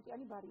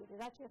 5%-იანი ბარიერი,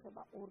 რაც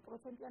შეეხება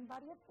 2%-იან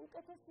ბარიერს,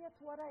 უკეთესია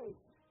თუ არა ეს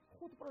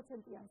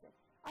 5%-იანზე.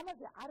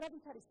 ამაზე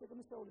არავის არის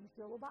სიღრმისეული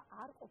მსჯელობა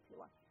არ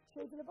ყოფილა.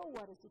 შეიძლება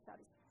უარესიც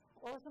არის.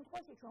 ყოველ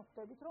შემთხვევაში ჩვენ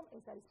ხვდებით, რომ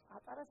ეს არის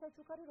პატარა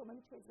საჩუქარი,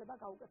 რომელიც შეიძლება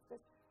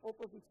გაუკეთდეს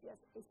ოპოზიციას.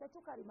 ეს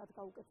საჩუქარი მათ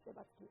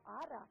გაუკეთდებათ თუ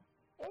არა,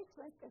 ეს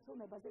ჩვენს კეთილ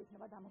ნებაზე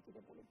იქნება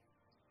დამოკიდებული.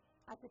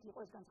 ასეთი იყო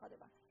ეს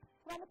განცხადება.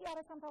 18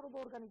 არასამთავრობო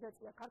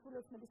ორგანიზაცია ქართული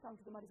ოცნების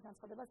თავმჯდომარის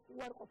განცხადებას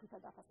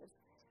უარყოფითად ახასებს.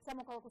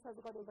 სამოქალაქო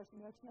საზოგადოებაში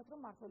მიაჩნიათ, რომ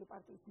მმართველი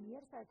პარტიის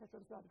მიერ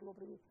საერთაშორისო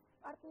ადგილობრივი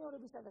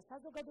პარტნიორებისა და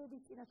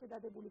საზოგადოების წინაშე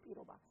დადებული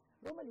პირობა,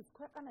 რომელიც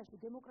ქვეყანაში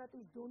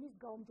დემოკრატიის დონის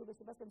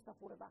გაუმჯობესებას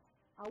ემსახურება,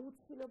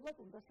 აუცილებლად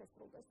უნდა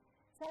შესრულდეს.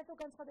 საერთო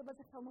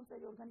განცხადებაზე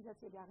ხელმომწერი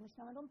ორგანიზაციები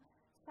აღნიშნავენ, რომ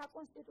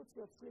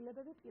საკონსტიტუციო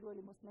ცვლილებები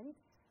პირველი მოსმენით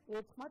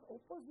ერთხმად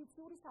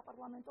ოპოზიციური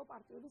საპარლამენტო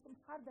პარტიების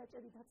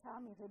მხარდაჭერითაცაა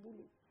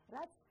მიღებული,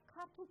 რაც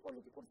ქართულ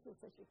პოლიტიკურ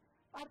სივრცეში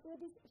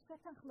პარტიების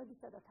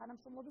შეთანხმებისა და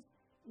თანამშრომლობის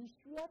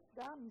იშვიათ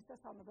და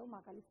მისასალმებელ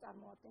მაგალითს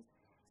წარმოადგენს.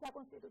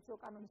 საკონსტიტუციო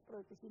კანონის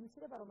პროექტის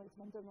ინიცირება, რომელიც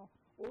მომდევნო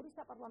ორი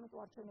საპარლამენტო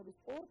არჩევნების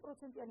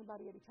 2%-იანი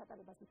ბარიერის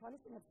ჩატარებას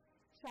ითვალისწინებს,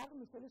 შარლ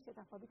მიშელის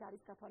შეთანხმებით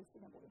არის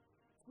გათვალისწინებული.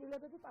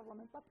 ცვლილებები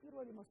პარლამენტმა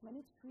პირველი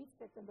მოსმენით 7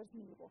 სექტემბერს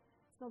მიიღო.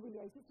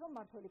 ცნობილია ისიც, რომ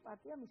მმართველი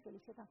პარტია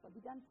მიშელის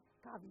შეთანხმებიდან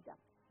გავიდა.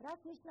 რაც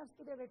ნიშნავს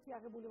კიდევ ერთი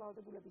აღებული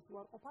ვალდებულების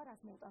უარყოფა, რაც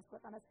მოუტანს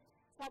ქვეყანას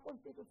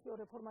საკონსტიტუციო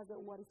რეფორმაზე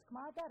უარის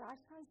თქმა და რა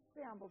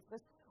შანსზე ამბობს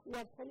დღეს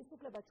უარს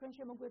ხელისუფლება. ჩვენ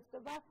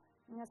შემოგვეცდება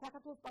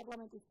საქართველოს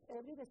პარლამენტის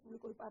წევრი,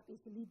 რესპუბლიკური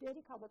პარტიის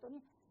ლიდერი ქალბატონი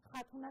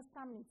ხათუნა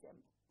სამნიცე.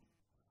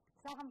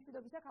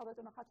 საღამოშიდობისა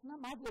ქალბატონო ხათუნა,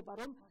 მადლობა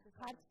რომ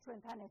ხართ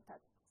ჩვენთან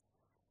ერთად.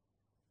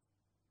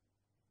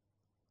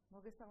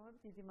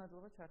 მოგესალმებით, დიდი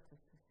მადლობა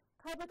ჩართვისთვის.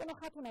 ქალბატონო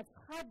ხათუნა,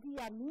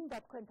 ცხადია, მინდა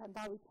თქვენთან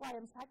დავიწყო აი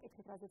ამ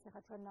საკითხით, რაზეც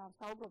ახლა ჩვენ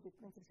საუბრობთ,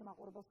 პრინციპში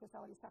მაყურებელს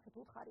შესავალის სახით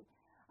უთხარი.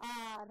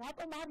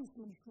 რატომ არის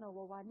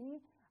მნიშვნელოვანი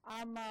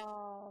ამ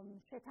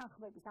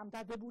შეთანხმების, ამ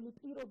დადებული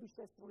პირობის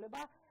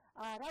შესრულება,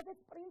 რადგან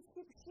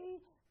პრინციპში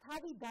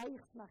თავი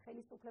დაიხსნა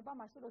ხელისუფლება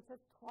მაშინ,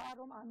 როდესაც თქვა,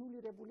 რომ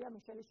ანულირებულია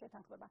მიშელის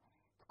შეთანხმება.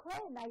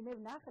 თქვენ აი მე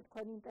ვნახეთ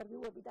თქვენი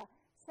ინტერვიუები და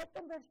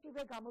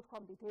სექტემბერშივე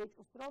გამოთქვამდით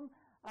ეჭვს, რომ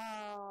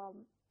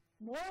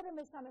მეორე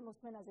მესამე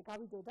მოსმენაზე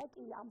გავიდოდა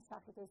კი ამ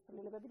სახით ეს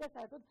ცვლილებები და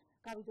საერთოდ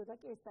გავიდოდა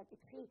კი ეს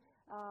საკითხი,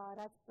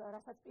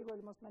 რასაც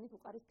პირველი მოსმენით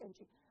უყარის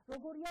კენჭი.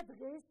 როგორია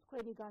დღეს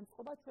თქვენი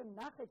განწყობა, ჩვენ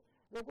ვნახეთ,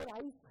 როგორ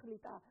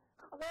აისხლიტა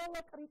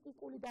ყველა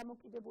კრიტიკული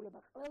დამოკიდებულება,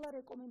 ყველა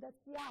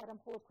რეკომენდაცია არა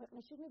მხოლოდ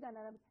ქვეყნის შიგნიდან,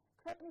 არამედ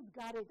ქვეყნის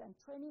გარედან,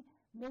 ჩვენი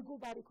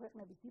მეგობარი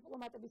ქვეყნების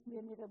დიპლომატების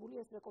მიერ მიღებული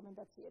ეს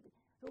რეკომენდაციები.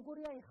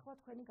 როგორია ეხლა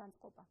თქვენი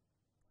განწყობა?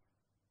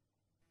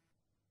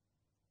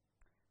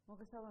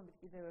 მოგესალმებით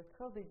კიდევ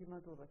ერთხელ, დიდი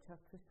მადლობა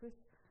ჩართვისთვის.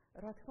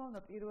 რა თქმა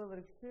უნდა, პირველ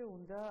რიგში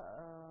უნდა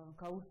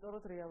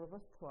გაუსწოროთ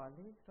რეალობას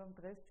თვალი, რომ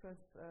დღეს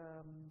ჩვენს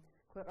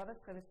ქვეყანას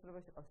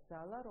ხელისუფლებაში ყავს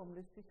ძალა,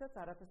 რომლისთვისაც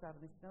არაფერს არ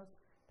ნიშნავს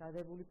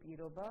დადებული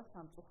პირობა,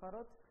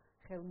 სამწუხაროდ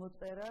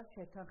ხელმოწერა,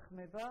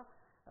 შეთანხმება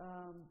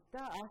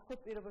და ასეთ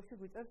პირობებში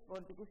გვიწევს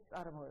პოლიტიკური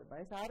წარმოება.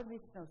 ეს არ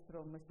ნიშნავს,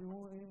 რომ ეს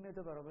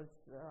იმედობა, რომელიც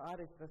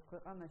არის დღეს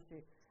ქვეყანაში,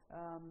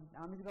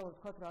 ამის გამო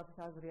ვთქვათ, რომ რაღაც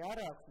აზრი არ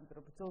აქვს, იმიტომ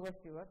რომ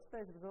ბრძოლაში ვართ და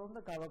ეს ბრძოლა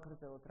უნდა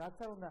გავაგრძელოთ.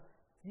 რაცა უნდა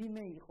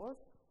ძიმე იყოს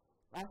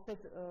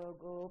ასეთ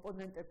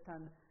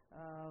ოპონენტებთან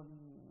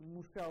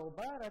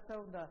მუშაობა, რაცა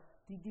უნდა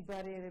დიდი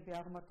ბარიერები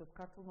აღმართოს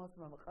ქართულმა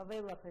ოცნებამ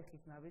ყველა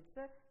ფეხის ნავით,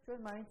 ჩვენ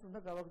მაინც უნდა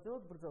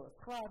გავაგრძელოთ ბრძოლას.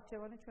 სხვა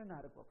არჩევანი ჩვენ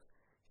არ გვაქვს.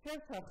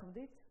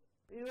 შევთანხმდით,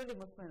 პირველი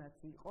მოსმენაც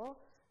იყო,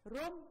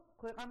 რომ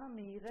ქვეყანა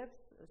მიიღებს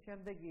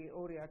შემდეგი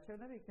ორი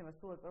არჩევნები, იქნება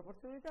სრულად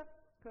პროპორციული და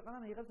ქვეყანა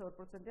მიიღებს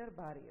 2%-იან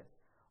ბარიერს.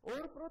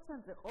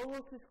 2%-ზე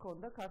ყოველთვის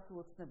ჰქონდა ქართულ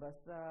ოცნებას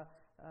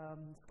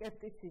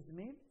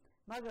სკეპტიციზმი,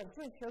 მაგრამ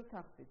ჩვენ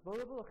შევთანხმდით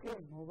ბოლო-ბოლო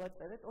ხელი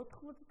მოვაწერეთ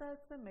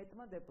 90-ზე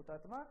მეტმა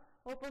დეპუტატმა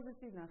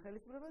ოპოზიციიდან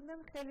ხელისუფლებიდან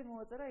ხელი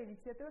მოვაწერა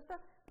ინიციატივას და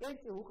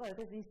კენჭი უყარეთ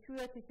ეს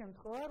იშვიათი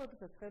შემთხვევა,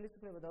 როდესაც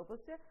ხელისუფლება და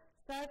ოპოზიცია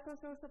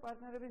საერთაშორისო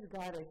პარტნიორების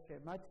გარეშე,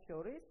 მათ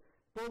შორის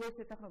ბოლოს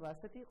ეთანხმება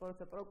ასეთი იყო,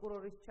 როცა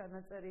პროკურორის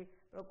ჩანაწერი,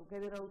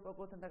 გენერალურ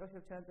პროკურორთან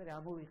დაკავშირებით ჩანაწერი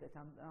ამოვიღეთ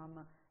ამ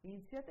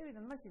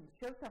ინიციატივიდან, მაშინ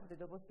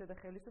შევთანხმდით ოპოზიცია და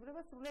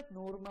ხელისუფლება სრულიად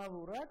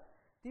ნორმალურად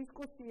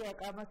დისკუსია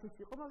კამათის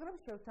იყო, მაგრამ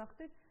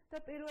შევთანხმდით და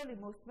პირველი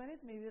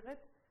მოსმენით მივიღეთ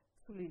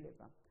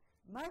ცვლილება.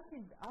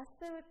 მაშინ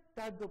ასევე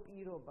დადო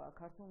პირობა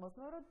ქართულ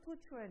მოსმენამ, რომ თუ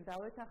ჩვენ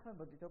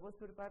დავეთანხმებოდით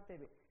ოპოზიციური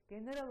პარტიები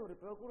გენერალური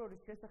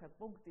პროკურორის შესახებ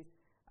პუნქტის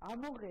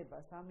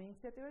ამოღებას ამ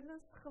ინიციატივიდან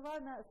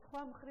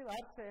სხვა მხრივ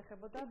არ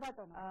შეეხებოდა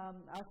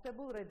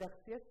არსებულ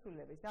რედაქციას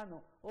ცვლილების. ანუ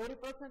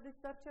 2%-ით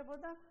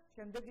დარჩებოდა,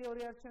 შემდეგი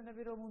ორი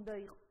არჩევნები რომ უნდა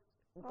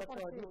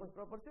იყოს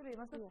პროპორციული,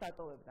 იმასაც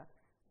დატოვებდა.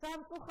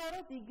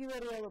 სამწუხაროდ იგივე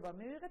რეალობა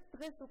მივიღეთ,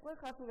 დღეს უკვე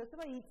ქართულ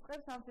ოცნება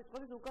იწყებს ამ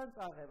სიტყვების უკან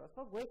წაღებას,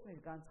 ხო, გვესმის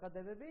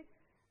განცხადებები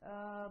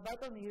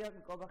ბატონ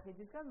ირაკლი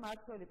კობახიძისგან,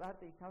 მმართველი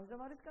პარტიის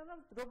თავმჯდომარისგან, რომ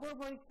როგორ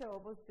მოიქცევა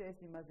ოპოზიცია ეს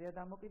იმაზეა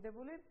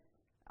დამოკიდებული,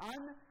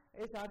 ან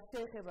ეს არ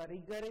შეეხება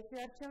რიგგარეშე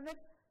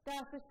არჩევნებს და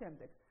ასე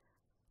შემდეგ.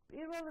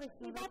 პირველ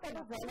რიგში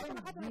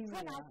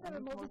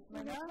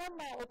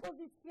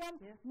ოპოზიციამ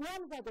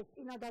მოამზადოს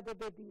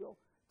წინადადებებიო.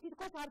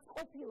 თითქოს არც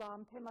ყოფილა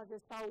ამ თემაზე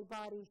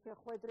საუბარი,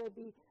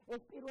 შეხვედრები,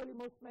 ეს პირველი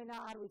მოსმენა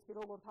არ ვიცი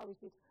როგორ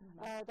თავისით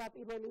და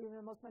პირველი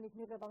მოსმენის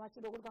მიღება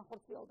მაშინ როგორ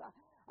განხორციელდა.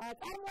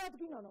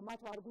 წარმოადგინონო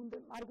მათ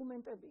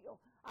არგუმენტებიო.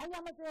 აი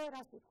ამაზე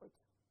რას ვიტყვით?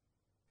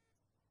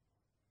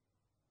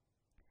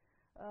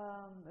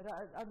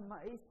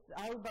 ის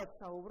ალბათ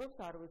საუბრობს,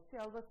 არ ვიცი,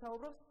 ალბათ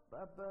საუბრობს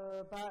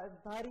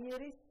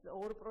ბარიერის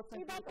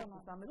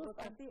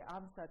 2%-3%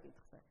 ამ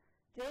საკითხზე.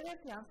 ჯერ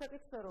ერთი ამ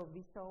საკითხზე რომ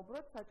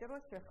ვისაუბროთ, საჭიროა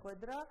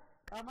შეხვედრა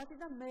კამათი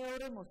და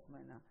მეორე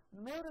მოსმენა.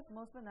 მეორე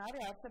მოსმენა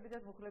არის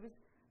არსებითად მუხლების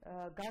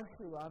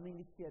განხილვა ამ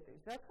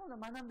ინიციატივის. რა თქმა უნდა,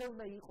 მანამდე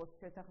უნდა იყოს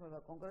შეთანხმება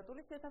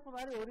კონკრეტული, შეთანხმება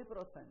არის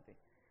 2%.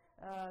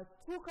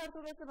 თუ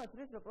ქართული ოცნება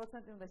თვლის, რომ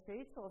პროცენტი უნდა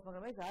შეიცვალოს,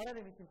 მაგრამ ეს არ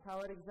არის მისი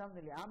მთავარი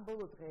გზავნილი ამ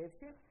ბოლო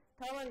დღეებში.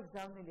 მთავარი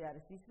გზავნილი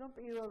არის ის, რომ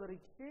პირველ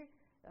რიგში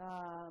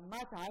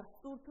მათ არ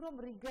სურთ, რომ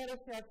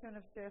რიგგარეშე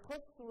არჩევნებს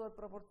შეეხოს სრულად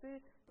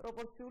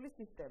პროპორციული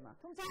სისტემა.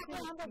 თუმცა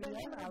ამბობენ,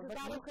 რომ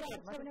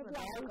არჩევნები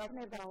არ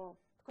იქნებაო.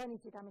 თქვენ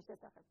იცით ამის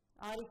შესახებ?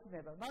 არ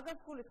იქნება. მაგას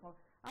გულით ხო?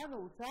 ანუ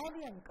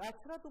ძალიან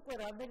მკაცრად უკვე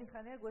რამდენი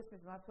ხანია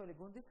გვესმის მმართველი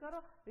გუნდისგან,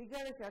 რომ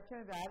რიგგარეშე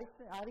არჩევნები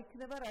არ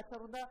იქნება, რაც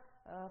არ უნდა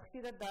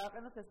ხშირად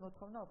დააყენოს ეს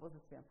მოთხოვნა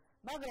ოპოზიციამ.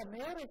 მაგრამ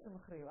მეორეს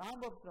მხრივ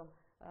ამბობს, რომ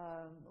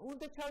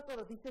უნდა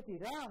ჩავწეროთ ისეთი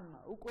რამ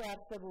უკვე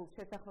არსებულ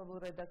შეთანხმებულ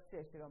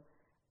რედაქციაში, რომ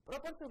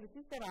პროპორციული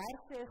სისტემა არ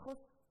შეეხოს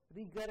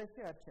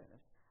რიგგარეშე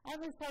არჩევნებს.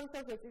 ანუ ეს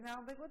თავისთავად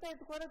წინააღმდეგობა და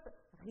ერთგვარად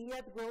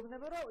ღიად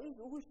გვეუბნება, რომ ის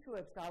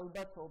უშუებს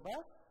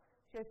ალბათობას,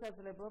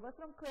 შესაძლებლობას,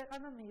 რომ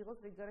ქვეყანა მიიღოს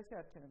რიგგარეშე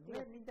არჩევნები.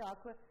 მე მინდა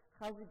აქვე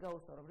ხაზი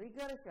გაუსვა, რომ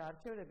რიგგარეშე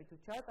არჩევნები თუ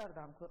ჩატარდა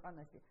ამ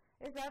ქვეყანაში,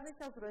 ეს არ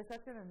ნიშნავს, რომ ეს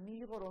არჩევნები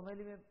მიიღო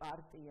რომელიმე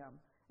პარტიამ.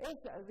 ეს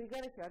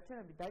რიგგარეშე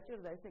არჩევნები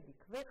დაჭირდა, ესე იგი,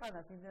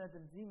 ქვეყანას იმდენად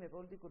მძიმე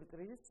პოლიტიკური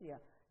კრიზისია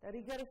და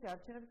რიგგარეშე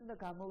არჩევნებს უნდა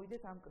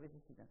გამოვიდეს ამ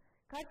კრიზისიდან.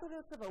 ქართული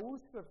ოცნება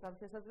უშუებს ამ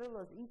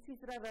შესაძლებლობას,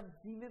 იცის რა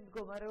მძიმე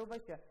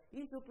მდგომარეობაშია,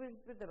 ის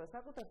უპირისპირდება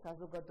საკუთარ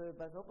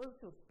საზოგადოებას,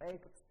 ოპოზიციურ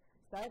სპექტრს,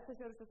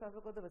 საერთაშორისო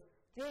საზოგადოებას.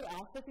 ჯერ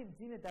ასეთი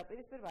მძიმე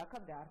დაპირისპირება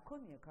აქამდე არ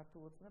ქონია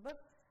ქართულ ოცნებას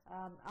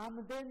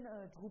ამდენ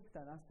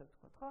ჯგუფთან, ასე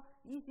ვთქვათ, ხო?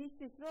 ის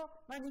იცის, რომ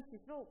მან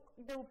იცის, რომ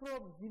კიდევ უფრო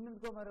მძიმე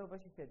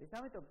მდგომარეობაში შედის.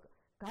 ამიტომ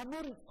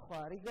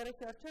გამორიცხვა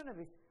რიგგარეშე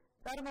არჩევნების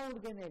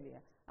წარმოუდგენელია.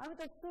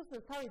 ამიტომ სულს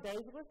თავი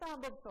დაიძღვეს და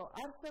ამბობს, რომ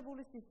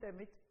არსებული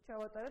სისტემით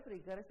ჩავატარებ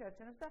რიგგარეშე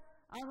არჩევნებს და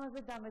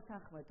ამაზე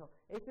დამეთანხმეთო.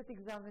 ესეთი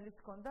გზავნილიც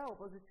ჰქონდა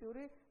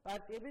ოპოზიციური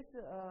პარტიების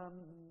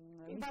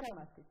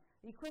მისამართით.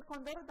 იქვე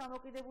ჰქონდა, რომ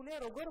დამოკიდებულია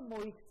როგორ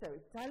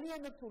მოიქცევით.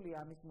 ძალიან რთულია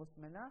ამის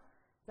მოსმენა,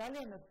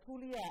 ძალიან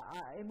რთულია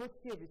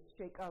ემოციების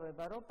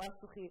შეკავება, რომ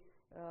პასუხი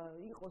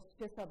იყოს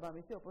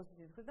შესაბამისი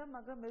ოპოზიციის მხრიდან,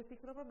 მაგრამ მე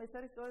ვფიქრობ, რომ ეს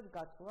არის სწორედ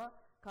გათვლა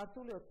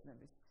ქართული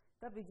ოცნების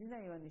და ბიძინა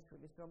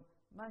ივანიშვილის, რომ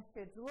მას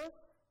შეძლოს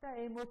და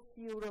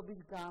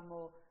ემოციურობის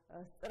გამო,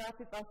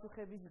 სწრაფი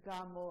პასუხების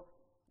გამო,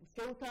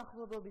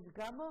 შეუთანხმოებების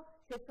გამო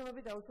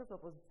შეცდომები დაუშვას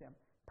ოპოზიციამ.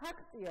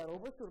 ფაქტია, რომ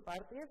ოპოზიციურ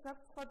პარტიებს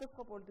აქვს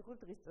სხვადასხვა პოლიტიკური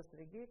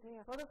დღესწესრიგი,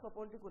 სხვადასხვა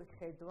პოლიტიკური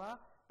ხედვა,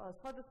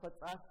 სხვადასხვა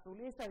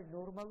წარსული, ეს არის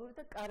ნორმალური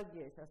და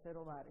კარგია ეს ასე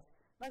რომ არის.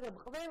 მაგრამ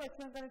ყველა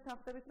ჩვენგანი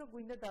თანხმდებით, რომ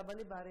გვინდა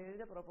დაბალი ბარიერი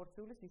და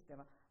პროპორციული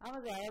სისტემა.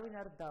 ამაზე არავინ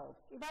არ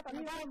დაობს. კი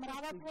ბატონო,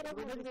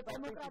 მრავალფეროვანი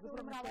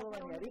დემოკრატიული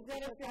მრავალფეროვანი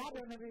რიგგარეშე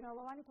არჩევნები,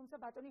 თუმცა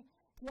ბატონი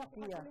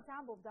გიახსენებთ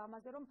ამბობდა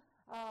ამაზე, რომ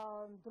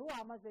დრო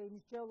ამაზე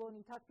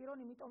იმსჯელონი თათბირონ,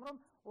 იმიტომ რომ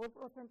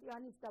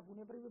 2%-იანიც და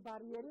ბუნებრივი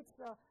ბარიერიც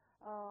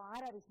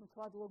არ არის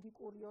მთლად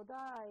ლოგიკურიო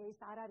და ეს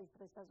არ არის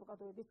დღეს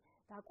საზოგადოების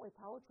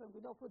დაკვეთაო, ჩვენ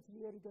გვინდა უფრო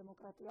ძლიერი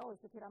დემოკრატიაო,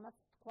 ესეთი რამაც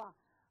თქვა.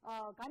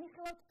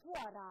 განიხილავთ თუ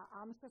არა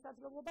ამ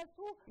შესაძლებლობას,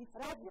 თუ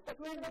რაც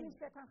ქვეყნის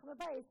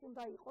შეთანხმება ეს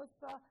უნდა იყოს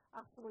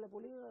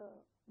აღსრულებული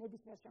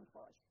ნებისმიერ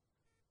შემთხვევაში.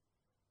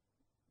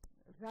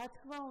 რა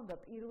თქმა უნდა,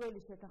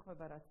 პირველი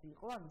შეთანხმება რაც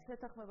იყო, ანუ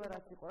შეთანხმება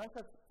რაც იყო,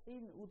 რასაც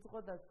წინ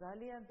უძღოდა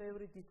ძალიან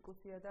ბევრი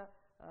დისკუსია და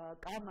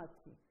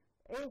კამათი.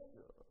 ეს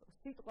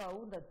სიტყვა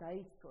უნდა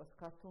დაიცვას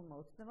ქართულმა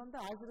ოცნებამ და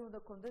აზრი უნდა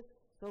ქონდეს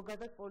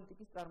ზოგადად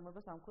პოლიტიკის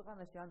წარმოებას ამ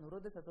ქვეყანაში, ანუ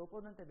როდესაც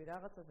ოპონენტები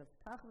რაღაცას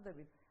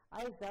თანხმდებით,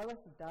 აი ეს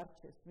ძალაში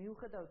დარჩეს,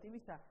 მიუხედავად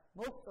იმისა,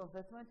 მოგწონს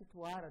ერთმანეთი თუ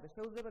არა და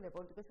შეუძლებელია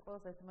პოლიტიკაში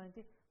ყოველს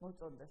ერთმანეთი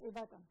მოწონდეს.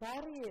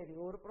 ბარიერი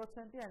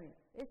 2%-იანი,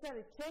 ეს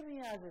არის ჩემი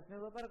აზრით, მე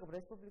ვლაპარაკობ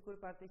რესპუბლიკური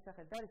პარტიის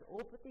სახელით, არის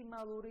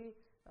ოპტიმალური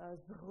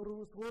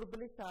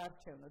ზღურბლის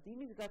საარჩევნოდ.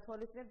 იმის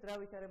გათვალისწინებთ რა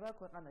ვითარებაა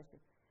ქვეყანაში.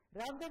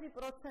 რამდენი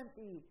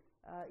პროცენტი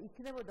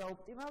იქნებოდა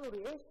ოპტიმალური,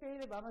 ეს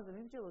შეიძლება ამაზე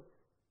მიმჯელოთ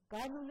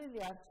განვლილი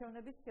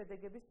არჩევნების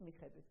შედეგების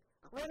მიხედვით.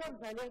 ყველამ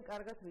ძალიან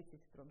კარგად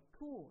ვიცით, რომ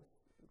თუ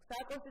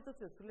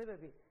საკონსტიტუციო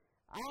ცვლილებები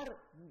არ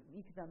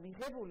იქნა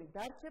მიღებული,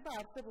 დარჩება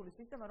არსებული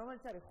სისტემა,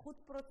 რომელიც არის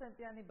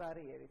 5%-იანი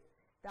ბარიერით.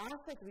 და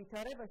ასეთ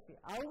ვითარებაში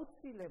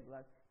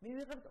აუცილებლად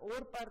მივიღებთ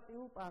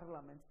ორპარტიულ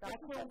პარლამენტს. და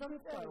აქ უნდა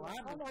ვიტყვი, რომ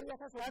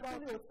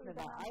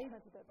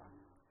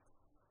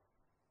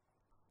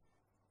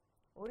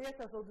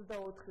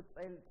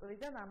 2024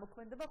 წლიდან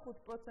ამოქმედება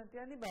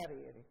 5%-იანი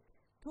ბარიერი.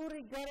 თუ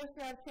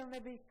რიგგარეშე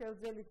არჩევნების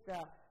შეძელით და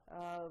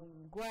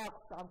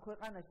გვაქვს ამ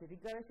ქვეყანაში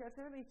რიგგარეშე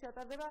არჩევნები, ის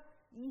ჩატარდება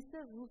ისე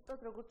ზუსტად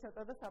როგორც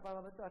ჩატარდა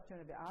საპარლამენტო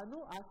არჩევნები. ანუ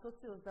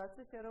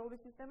 120 შერეული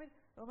სისტემით,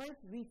 რომელიც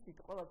ვიცით,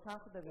 ყველა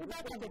თანხმდები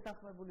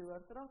შეთანხმებული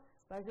ვართ, რომ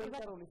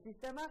მაჟორიტარული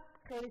სისტემა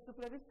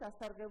ხელისუფლების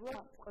სასარგებლოდ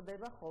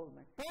წყდება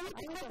ხოლმე. აი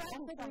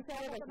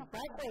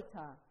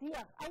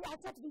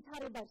ასეთ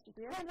ვითარებაში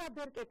თქვენ რა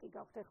ბერკეტი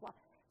გაქვთ ახლა?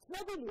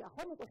 ცნობილია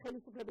ხომ უკვე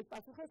ხელისუფლების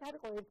პასუხი, ეს არ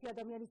იყო ერთი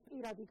ადამიანის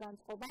პირადი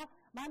განწყობა,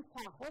 მან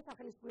თქვა ხო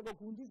სახელმწიფო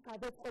გუნდის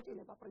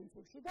გადაწყვეტილება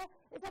პრინციპში და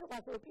ეს არ იყო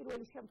ასევე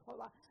პირველი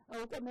შემთხვევა.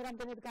 უკვე მე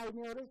რამდენად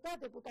გაიმეორეს და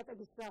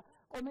დეპუტატების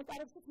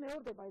კომენტარებშიც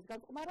მეორდება ეს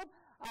განწყობა, რომ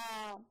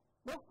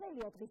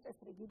მოხსნილია დღის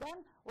წესრიგიდან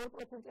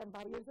 2%-იან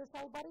ბარიერზე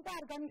საუბარი და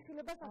არ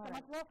განიხილება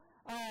სასამართლო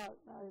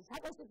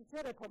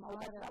საკონსტიტუციო რეფორმა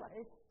უკაცრავად.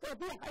 ეს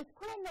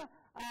თქვენ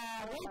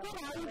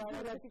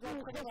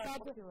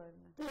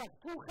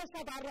თუ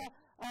ხესად არ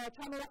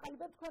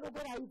ჩამოვაყალიბებთ, თქვენ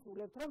როგორ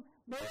აიძულებთ, რომ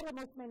მეორე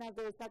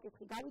მოსმენაზე ეს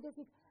საკითხი გავიდეს,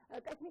 იქ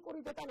ტექნიკური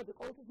დეტალები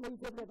ყოველთვის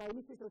მოიძებნება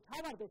იმისთვის, რომ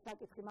ჩავარდეს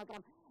საკითხი,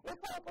 მაგრამ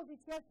ეხლა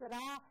ოპოზიციას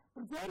რა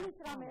ბრძოლის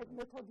რა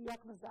მეთოდი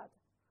აქვს მზად?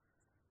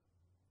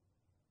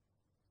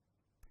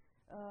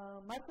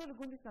 მართული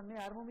გუნდისგან მე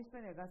არ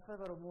მომისმენია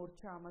განსხვავება, რომ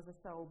მორჩა ამაზე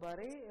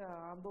საუბარი,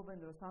 ამბობენ,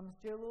 რომ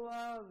სამსჯელოა,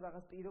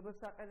 რაღაც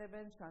პირობებს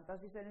აყენებენ,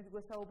 შანტაჟის ენით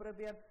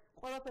გვესაუბრებიან,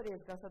 ყველაფერი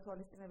ეს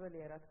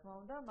გასათვალისწინებელია, რა თქმა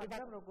უნდა,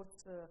 მაგრამ როგორც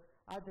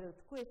ადრე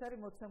ვთქვი, ეს არის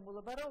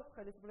მოცემულობა, რომ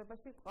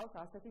ხელისუფლებაში ყავს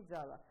ასეთი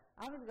ძალა.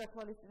 ამის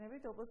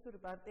გათვალისწინებით ოპოზიციური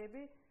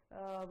პარტიები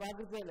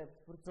ვაგრძელებთ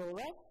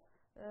ბრძოლას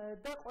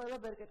და ყველა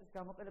ბერკეტის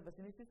გამოყენებას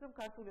იმისთვის, რომ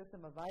ქართული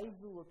ოცნება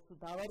ვაიძულოთ თუ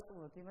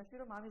დავარწმუნოთ იმაში,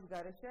 რომ ამის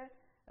გარეშე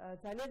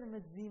ძალიან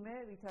მძიმე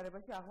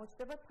ვითარებაში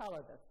აღმოჩნდება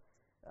თავადაც.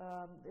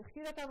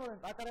 ხშირად ამბობენ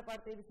პატარა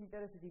პარტიების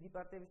ინტერესი, დიდი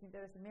პარტიების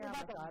ინტერესი, მე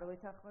ამას არ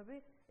ვეთანხმები.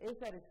 ეს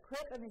არის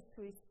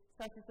ქვეყნისთვის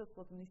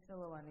სასიცოცხლოდ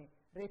მნიშვნელოვანი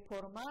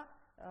რეფორმა,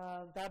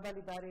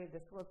 დაბალი ბარიერი და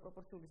სრულად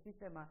პროპორციული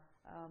სისტემა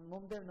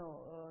მომდევნო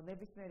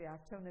ნებისმიერი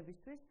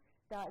არჩევნებისთვის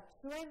და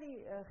ჩვენი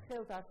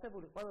ხელთ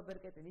არსებული ყველა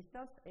ბერკეტი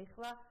ნიშნავს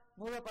ეხლა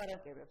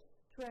მოლაპარაკებებს.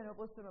 ჩვენ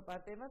ოპოზიციურმა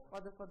პარტიებმა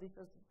სხვადასხვა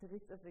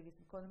დღის წესრიგის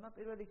მქონემა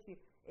პირველ რიგში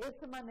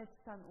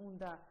ერთმანეთთან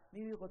უნდა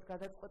მივიღოთ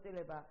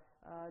გადაწყვეტილება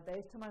და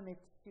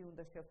ერთმანეთში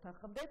უნდა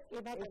შევთანხმდეთ.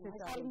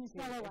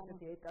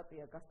 ესეთი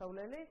ეტაპია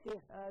გასავლელი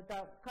და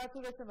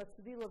ქართული ოცნება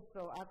ცდილობს,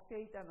 რომ აქ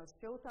შეიტანოს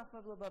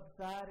შეუთანხმებლობა,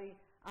 ბზარი,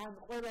 ან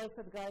ყველა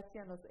ერთად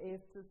გააჩიანოს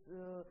ერთ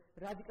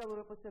რადიკალურ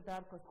ოპოზიციას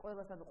დაარქვას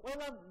ყველას, ანუ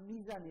ყველა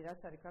მიზანი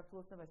რაც არის ქართულ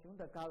ოცნებაში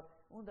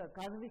უნდა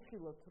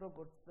განვიხილოთ,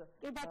 როგორც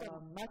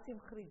მათი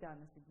მხრიდან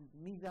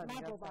მიზანი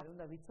რაც არის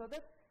უნდა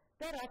ვიცოდეთ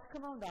და რა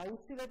თქმა უნდა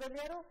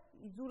აუცილებელია, რომ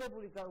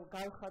იძულებული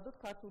გავხადოთ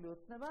ქართული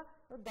ოცნება,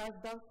 რომ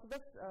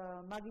დავსხდეთ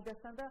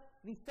მაგიდასთან და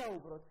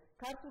ვისაუბროთ.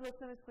 ქართული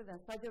ოცნების მხრიდან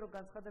საჯარო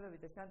განცხადებები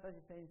და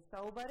შანტაჟის ენით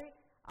საუბარი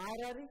არ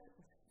არის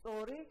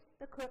სწორი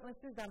და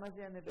ქვეყნისთვის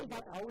დამაზიანებელი.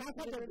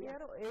 აუცილებელია,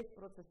 რომ ეს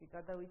პროცესი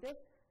გადავიდეს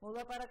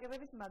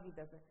მოლაპარაკებების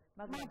მაგიდაზე,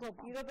 მაგრამ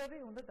პირობები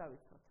უნდა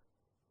დავიცვათ.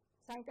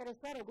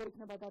 საინტერესოა, როგორ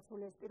იქნება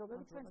დაცული ეს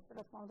პირობები, ჩვენ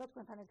რა თქმა უნდა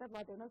თქვენთან ერთად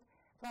ვადევნოთ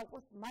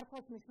თვალყურს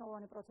მართლაც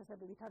მნიშვნელოვანი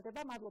პროცესები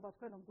ვითარდება. მადლობა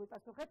თქვენ, რომ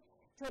გვიპასუხეთ.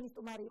 ჩვენი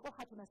სტუმარი იყო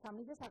ხათუნა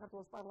სამნიძე,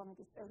 საქართველოს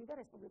პარლამენტის წევრი და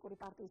რესპუბლიკური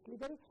პარტიის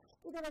ლიდერი.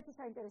 კიდევ ერთი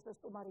საინტერესო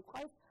სტუმარი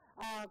გვყავს.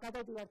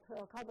 გადავდივართ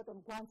ქალბატონ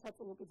გვანცა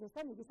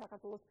წულუკიძესთან, იგი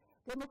საქართველოს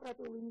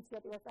დემოკრატიულ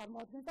ინიციატივას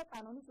წარმოადგენს და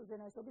კანონის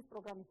უზენაესობის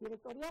პროგრამის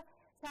დირექტორია.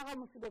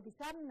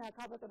 საღამოშვიდობისა,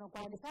 ქალბატონო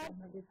გვანცა.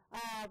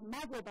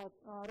 მადლობა,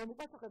 რომ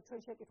უპასუხებთ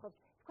ჩვენ შეკითხვებს.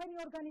 თქვენი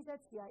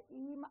ორგანიზაცია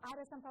იმ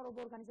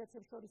არასამთავრობო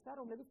ორგანიზაციებს შორისაა,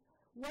 რომლებიც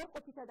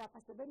უარყოფითად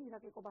აფასებენ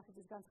ირაკლი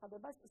კობახიძის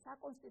განცხადებას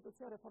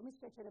საკონსტიტუციო რეფორმის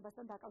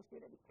შეჩერებასთან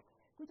დაკავშირებით.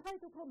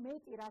 გითხარით უფრო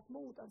მეტი რას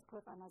მოუტანს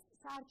ქვეყანას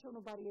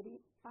საარჩევნო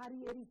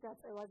ბარიერის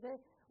დაწევაზე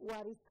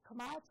უარის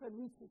თქმა, ჩვენ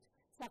ვიცით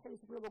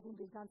სახელმწიფო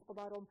გუნდის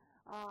განწყობა, რომ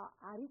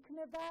არ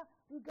იქნება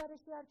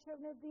რიგგარეშე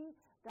არჩევნები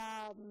და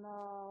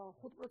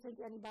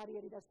 5%-იანი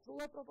ბარიერი და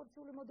სრულად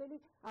პროპორციული მოდელი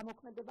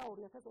ამოქმედება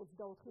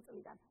 2024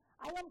 წლიდან.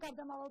 Აი ამ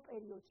გარდამავალ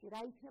პერიოდში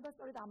რა იქნება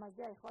სწორედ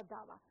ამაზე ახლა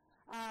დავა.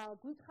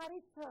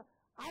 Გვითხარით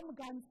ამ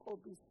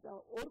განწყობის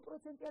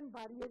 2%-იან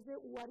ბარიერზე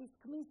უარის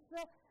ქმნის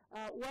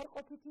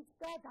უარყოფითიც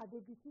და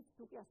დადებითიც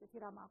თუ კი ასეთი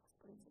რამ აქვს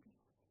პრინციპი.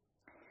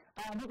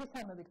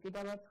 მოგესალმებით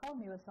კიდევ ერთხელ,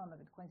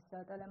 მივესალმებით თქვენს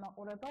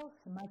ტელემაყურებელს,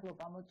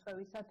 მადლობა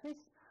მოწვევისათვის.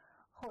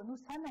 ხო,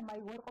 სანამ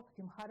აი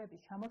უარყოფითი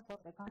მხარების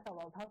ჩამოსვლაზე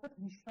გადავალთ, ალბათ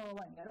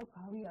მნიშვნელოვანია, რომ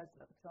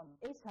გავიაზროთ, რომ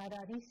ეს არ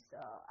არის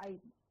აი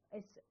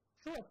ეს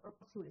სრულად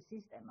პროპორციული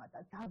სისტემა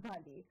და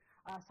დაბალი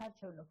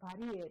საარჩევნო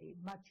ბარიერი,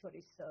 მათ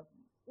შორის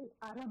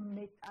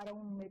არა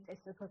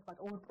უმეტეს, ასე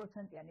ვთქვათ,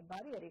 2%-იანი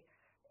ბარიერი,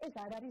 ეს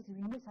არ არის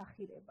ვინმეს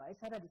ახირება, ეს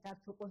არ არის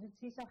არც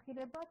ოპოზიციის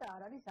ახირება და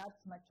არ არის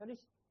არც მათ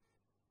შორის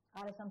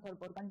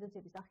არასამთავრობო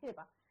ორგანიზაციების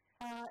ახირება.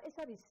 ეს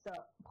არის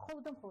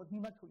მხოლოდ და მხოლოდ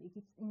მიმართული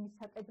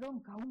იმისაკენ, რომ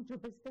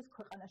გაუმჯობესდეს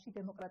ქვეყანაში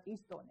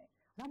დემოკრატიის დონე.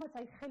 რამაც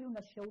აი ხელი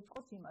უნდა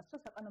შეუწყოს იმას,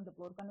 რომ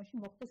საკანონმდებლო ორგანოში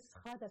მოხდეს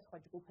სხვადასხვა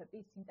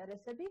ჯგუფების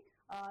ინტერესები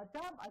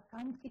და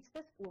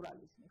განმტკიცდეს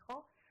პლურალიზმი, ხო?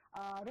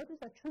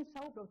 როდესაც ჩვენ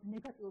საუბრობთ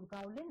ნეგატიურ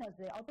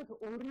გავლენაზე, ალბათ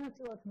ორი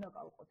ნაწილად უნდა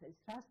გავყოთ ეს.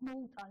 რას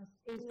მოუტანს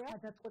ეს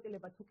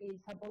გადაწყვეტილება თუ კი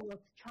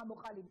საბოლოოდ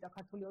ჩამოყალიბდა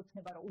ქართული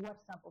ოცნება, რომ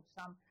უარს ამბობს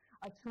ამ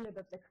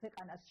ცვლილებებზე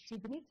ქვეყანას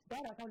შიგნით და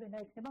რა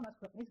გავლენა ექნება მას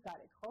ქვეყნის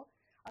გარეთ, ხო?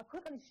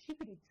 ქვეყნის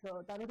შიგნით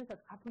და როდესაც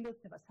ქართული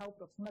ოცნება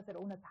საუბრობს იმაზე,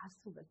 რომ უნდა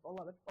დასრულდეს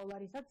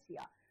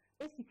პოლარიზაცია,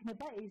 ეს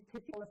იქნება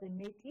ერთ-ერთი ყველაზე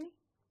მეტი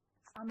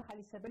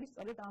წამახალისებელი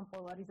სწორედ ამ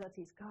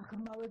პოლარიზაციის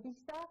გაღრმავების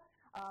და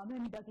მე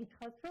მინდა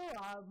გითხრათ,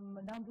 რომ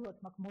ნამდვილად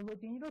მაქვს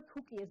მოლოდინი, რომ თუ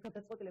კი ეს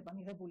გადაწყვეტილება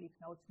მიღებული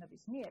იქნა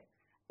ოცნების მიერ,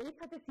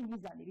 ერთადერთი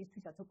მიზანი,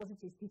 რისთვისაც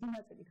ოპოზიციის დიდი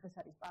ნაწილი დღეს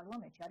არის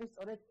პარლამენტში, არის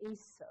სწორედ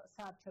ეს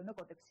საარჩევნო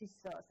კოდექსის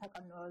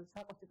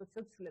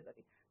საკონსტიტუციო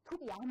ცვლილებები. თუ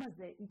კი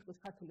ამაზე იტყვის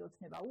ქართული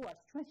ოცნება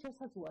უარს, ჩვენ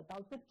შესაძლოა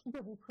დავდგეთ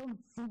კიდევ უფრო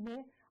მძიმე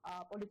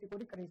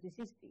პოლიტიკური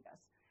კრიზისის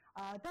პირას.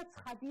 და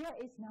ცხადია,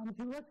 ეს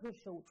ნამდვილად ვერ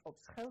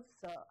შეუწყობს ხელს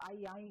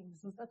აი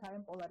ზუსტად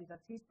ამ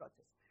პოლარიზაციის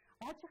პროცესს.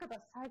 რაც შეეხება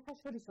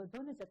საერთაშორისო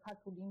დონეზე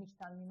ქართული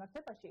იმიჯთან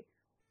მიმართებაში,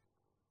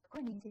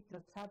 თქვენ იცით,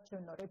 რომ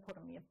საარჩევნო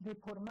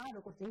რეფორმა,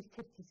 როგორც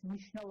ერთ-ერთი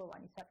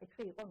მნიშვნელოვანი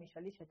საკითხი იყო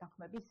მიშელის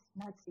შეთანხმების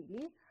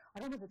ნაწილი,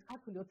 რომელზეც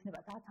ქართული ოცნება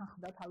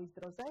დათანხმდა თავის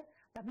დროზე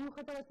და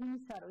მიუხედავად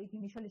იმისა, რომ იგი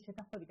მიშელის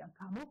შეთანხმებიდან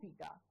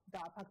გამოვიდა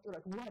და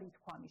ფაქტურად უარი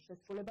თქვა მის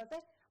შესრულებაზე,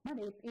 მან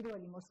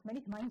პირველი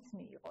მოსმენით მაინც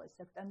მიიღო ეს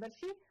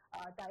სექტემბერში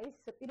და ეს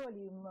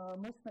პირველი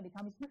მოსმენით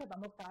ამის მიღება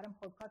მოხდა არა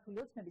მხოლოდ ქართული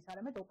ოცნების,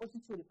 არამედ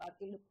ოპოზიციური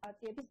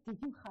პარტიების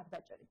დიდი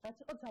მხარდაჭერით, რაც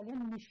იყო ძალიან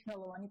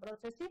მნიშვნელოვანი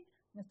პროცესი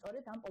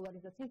სწორედ ამ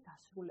პოლარიზაციის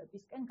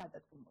დასრულებისკენ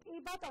გადადგმული. კი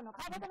ბატონო,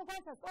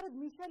 განსაკუთრებით სწორედ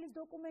მიშელის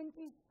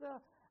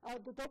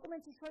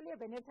დოკუმენტის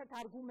შველიებენ ერთ-ერთ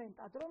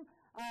არგუმენტად, რომ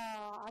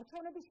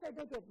არჩევნების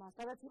შედეგებმა,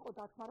 სადაც იყო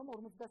დათქმა, რომ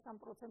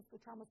 53% თუ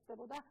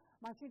ჩამოსწებოდა,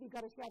 მაშინ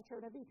რიგარეში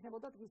არჩევნები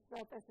იქნებოდა დღის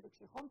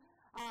ტესტრიგში, ხომ?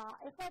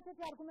 ეხლა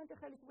ესეთი არგუმენტი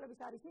ხელისუფლების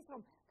არის ის,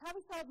 რომ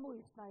თავისთავად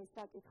მოიხსნა ეს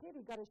საკითხი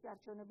რიგარეში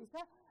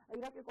არჩევნებისა.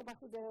 ირაკლი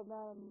კობახიძე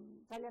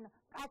ძალიან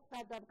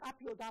კაცად და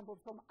მკაფიოდ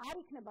ამბობს, რომ არ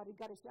იქნება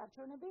რიგარეში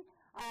არჩევნები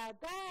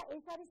და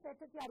ეს არის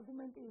ერთ-ერთი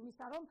არგუმენტი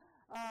იმისა, რომ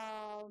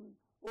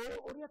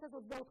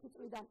 2024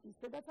 წლიდან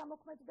ისედაც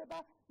ამოქმედება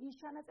ის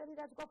ჩანაწერი,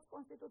 რაც გვაქვს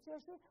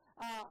კონსტიტუციაში.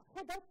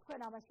 ხედავთ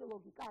თქვენ ამაში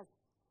ლოგიკას?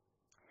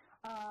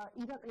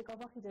 ირაკლი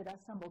კობახიძე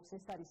რას ამბობს,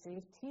 ეს არის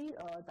ერთი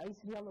და ის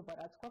რეალობა,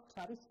 რაც გვაქვს,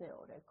 არის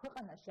მეორე.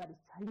 ქვეყანაში არის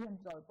ძალიან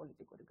მძლავრი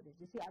პოლიტიკური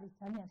კრიზისი, არის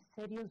ძალიან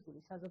სერიოზული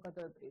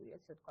საზოგადოებრივი,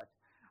 ესე ვთქვათ,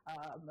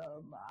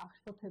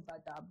 აღშფოთება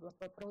და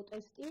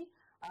პროტესტი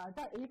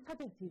და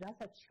ერთადერთი,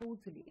 რასაც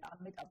შეუძლია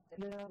ამ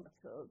ეტაპზე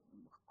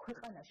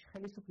ქვეყანაში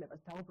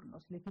ხელისუფლებას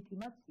დაუბრუნოს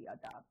ლეგიტიმაცია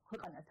და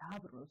ქვეყანა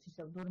დააბრუნოს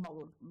ისევ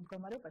ნორმალურ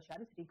მდგომარეობაში,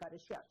 არის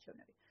რიგარეში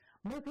არჩევნები.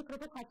 მე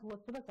ვფიქრობ, რომ ქართულ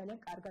ოცნებას ძალიან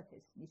კარგად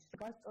ესმის.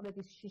 სწორედ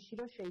ის შიში,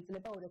 რომ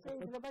შეიძლება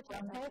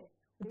 2024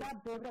 და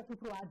ბევრად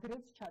უფრო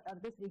ადრეც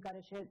ჩატარდეს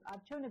რიგარეში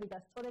არჩევნები და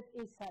სწორედ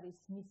ეს არის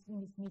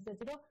მის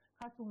მიზეზი, რომ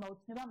ქართულმა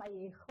ოცნებამ აი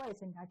ეხლა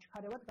ესე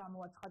ნაჩქარევად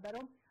გამოაცხადა,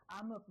 რომ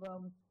ამ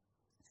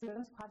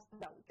ცვლილებებს მხარს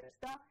დაუჭერს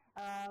და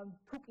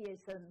თუ კი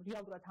ეს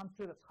რეალურად ამ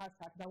ცვლილებებს მხარს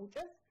არ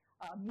დაუჭერს,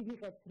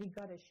 მივიღეთ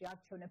რიგარეში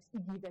არჩევნებს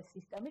იგივე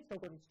სისტემით,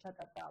 როგორც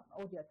ჩატარდა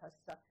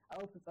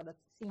 2000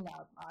 წინა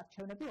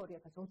არჩევნები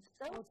 2020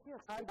 წელს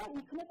და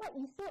იქნება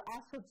ისე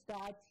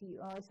 120,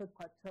 ესე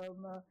ვთქვათ,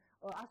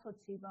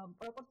 120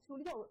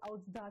 პროპორციული და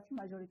 30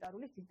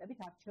 მაჟორიტარული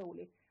სისტემით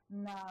არჩეული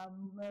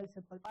ესე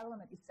ვთქვათ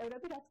პარლამენტის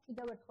წევრები, რაც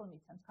კიდევ ერთხელ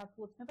მიცემს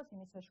ქართულ ოცნებას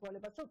იმის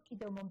საშუალებას, რომ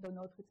კიდევ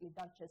მომდევნო 4 წელი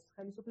დარჩეს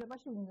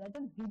ხელისუფლებაში,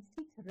 უნდათ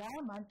ვიცით რა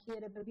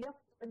მანქიერებები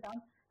აქვს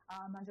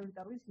ამ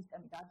მაჟორიტარული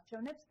სისტემით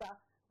არჩევნებს და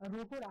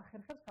როგორ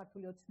ახერხებს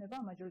ქართული ოცნება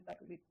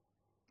მაჟორიტარული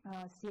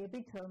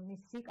სიებით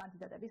მისი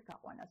კანდიდატების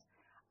გაყვანას.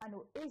 ანუ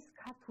ეს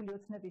ქართული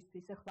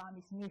ოცნებისთვის ახლა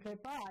ამის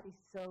მიღება არის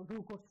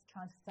როგორც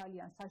ჩანს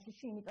ძალიან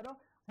საშიში, იმიტომ რომ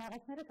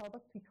რაღაცნაირად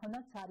ალბათ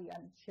თვითონაც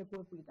არიან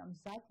შეგუებული და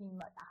მზად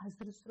იმ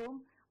აზრს, რომ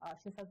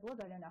შესაძლოა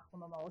ძალიან ახლო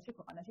მომავალში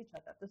ქვეყანაში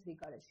ჩატარდეს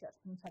რიგარეში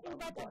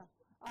არჩევნები.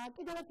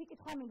 კიდევ ერთი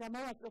კითხვა მინდა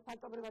მოვაწრო,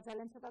 ფაქტობრივად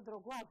ძალიან ცოტა დრო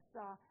გვაქვს.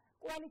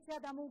 კოალიცია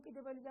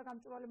დამოუკიდებელი და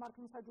გამჭვირვალე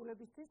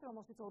მართლმსაჯულებისთვის,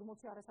 რომელშიც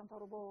 40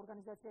 არასამთავრობო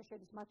ორგანიზაცია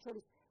შედის, მათ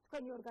შორის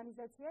თქვენი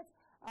ორგანიზაციაც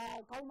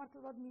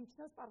გაუმართლებლად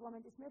მიიჩნევს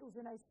პარლამენტის მიერ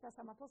უზენაესი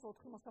სასამართლოს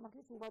 4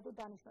 მოსამართლის უვადო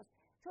დანიშვნას.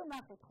 ჩვენ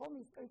ნახეთ ხომ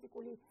ის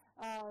კრიტიკული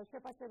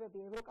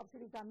შეფასებები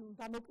ევროკავშირის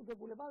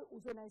დამოუკიდებულება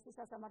უზენაესი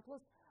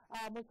სასამართლოს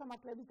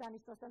მოსამართლეების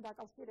დანიშვნასთან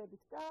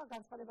დაკავშირებით და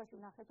განცხადებაში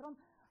ვნახეთ რომ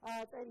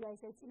წერია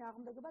ეს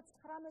ეწინააღმდეგება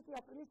 19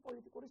 აპრილის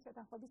პოლიტიკური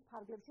შეთანხმების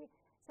ფარგლებში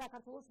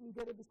საქართველოს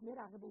ლიდერების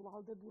მიერ აღებულ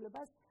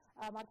ვალდებულებას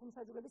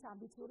მართლმსაჯულების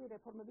ამბიციური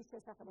რეფორმების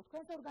შესახებ.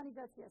 თქვენს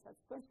ორგანიზაციასაც,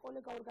 თქვენს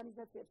კოლეგა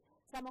ორგანიზაციებს,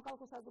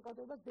 სამოქალაქო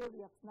საზოგადოებას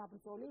ბევრი აქვს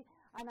ნაბრძოლი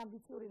ან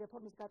ამბიციური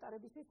რეფორმის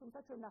გატარებისთვის, თუმცა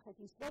ჩვენ ვნახეთ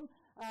ის, რომ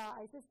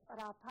ეს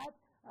სწრაფად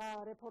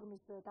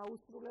რეფორმის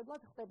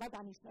დაუსრულებლად ხდება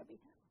დანიშვნები.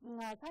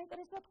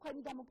 საინტერესოა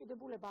თქვენი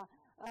დამოკიდებულება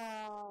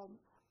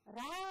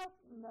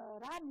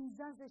რა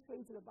მიზანზე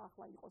შეიძლება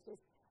ახლა იყოს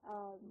ეს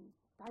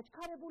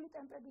დაჩქარებული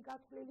ტემპები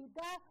გათვლილი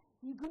და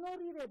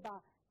იგნორირება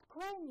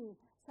თქვენი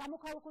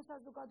სამოქალაქო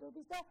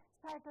საზოგადოების და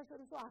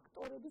საერთაშორისო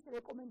აქტორების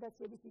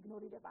რეკომენდაციების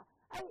იგნორირება.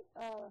 აი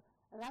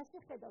რა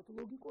შეხედავთ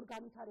ლოგიკურ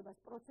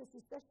განვითარებას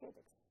პროცესის და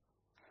შედეგს?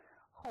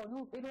 ხო, ну,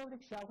 პირველ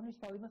რიგში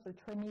აღნიშნავ იმას, რომ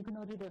ჩვენი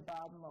იგნორირება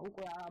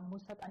უკვე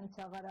მოსატანიც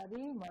აღარ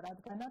არის,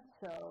 რადგანაც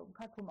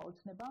ქართულმა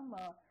ოცნებამ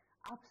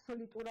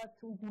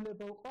აბსოლუტურად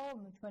უგულებელყო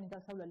ჩვენი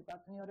დასავლელი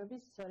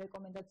პარტნიორების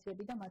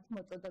რეკომენდაციები და მათი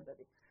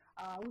მოწოდებები.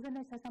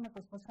 უზენაეს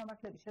სასამართლოს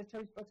მოსამართლეების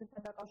შერჩევის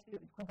პროცესთან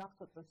დაკავშირებით თქვენ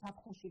გახსოვთ, რომ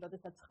საფხულში,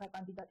 როდესაც 9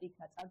 კანდიდატი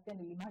იქნა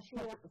წარდგენილი,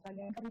 მაშინ იყო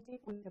ძალიან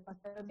კრიტიკული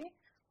შეფასებები.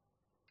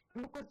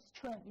 როგორც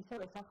ჩვენ,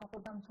 ისევე სახალხო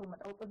დამცველმა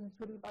და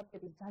ოპოზიციური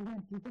პარტიების ძალიან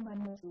დიდ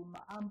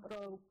მანიაჭულმა ამ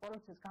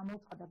პროცესს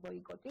გამოუცხადა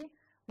ბოიკოტი,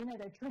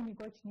 ვინაიდან ჩვენ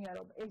მიგვაჩნია,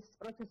 რომ ეს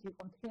პროცესი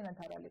იყო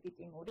მთლიანად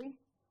არალეგიტიმური,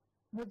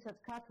 როდესაც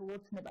ქართულ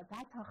ოცნება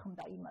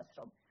დათანხმდა იმას,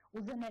 რომ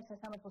უზენაეს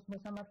სასამართლოს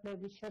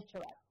მოსამართლეების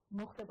შერჩევა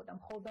მოხდებოდა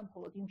მხოლოდ და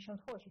მხოლოდ იმ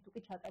შემთხვევაში, თუ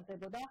კი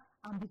ჩატარდებოდა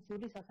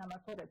ამბიციური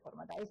სასამართლო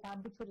რეფორმა და ეს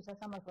ამბიციური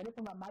სასამართლო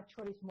რეფორმა მათ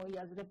შორის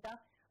მოიაზრებდა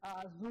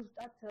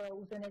ზუსტად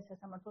უზენაეს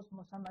სასამართლოს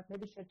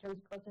მოსამართლეების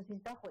შერჩევის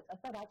პროცესის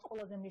დახვეწას და რაც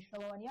ყველაზე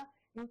მნიშვნელოვანია,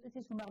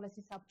 იუსტიციის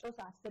უმაღლესი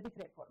საბჭოს ასებით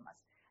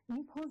რეფორმას.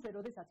 იმ ფონზე,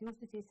 როდესაც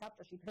იუსტიციის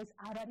საბჭოში დღეს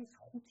არ არის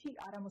 5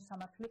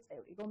 არამოსამართლე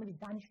წევრი,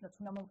 რომელიც დანიშნულს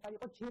უნდა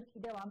მომხდარიყო ჯერ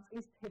კიდევ ამ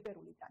წლის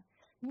თებერვლიდან.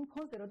 იმ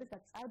ფონზე,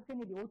 როდესაც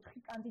წარდგენილი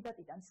 4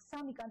 კანდიდატიდან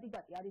 3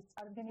 კანდიდატი არის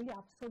წარდგენილი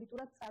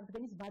აბსოლუტურად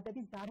წარდგენის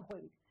ვადების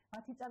დარღვევით.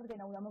 მათი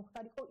წარდგენა უნდა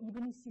მომხდარიყო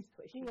ივნისის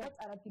თვეში და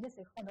წარადგინეს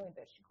ახლა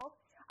ნოემბერში, ხო?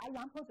 აი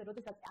ამ ფონზე,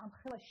 როდესაც ამ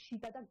ხელა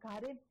შიდა და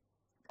გარე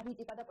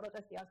კრიტიკა და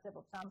პროტესტი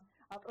არსებობს ამ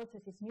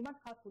პროცესის მიმართ,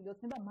 ქართული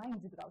ოცნება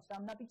მაინც გრავს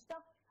ამ ნაბიჯს და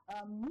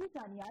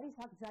მიზანი არის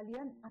აქ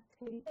ძალიან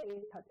ათელი და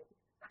ერთადერთი.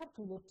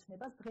 ქართულ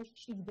ოცნებას დღეს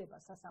ჭირდება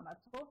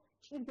სასამართლო,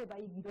 ჭირდება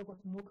იგი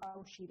როგორც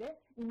მოკავშირე,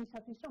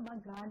 იმისათვის, რომ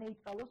მან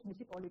გაანეიტრალოს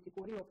მისი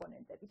პოლიტიკური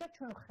ოპონენტები და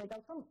ჩვენ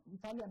ხედავთ, რომ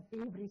ძალიან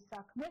ბევრი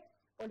საქმე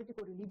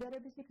პოლიტიკური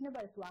ლიდერების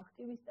იქნება ეს თუ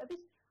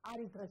აქტივისტების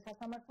არის დღეს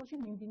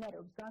სასამართლოში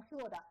მიმდინარეობს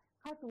განხილვა და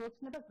ქართულ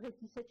ოცნებას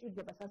დღეს ისე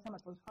ჭირდება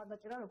სასამართლოს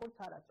მხარდაჭერა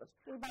როგორც არასდროს.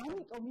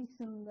 ამიტომ ის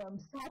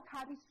მზად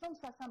არის, რომ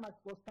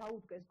სასამართლოს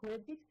დაუდგეს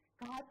გვერდით,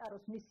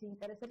 გაატაროს მისი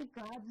ინტერესები,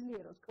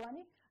 გააძლიეროს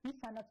კლანი, რის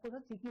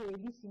სანაცვლოდაც იგი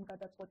ელის იმ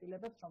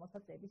გადაწყვეტილებებს,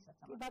 რომელსაც ელის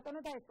სასამართლო.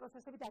 ბატონო და ეს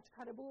პროცესები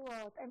დაჩქარებულ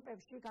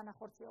ტემპებში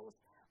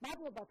განახორციელოს.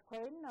 მადლობა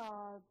თქვენ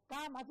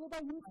და მადლობა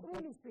იმ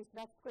წვლილისთვის,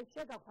 რაც თქვენ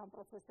შეგავთ ამ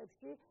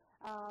პროცესებში,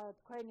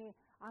 თქვენი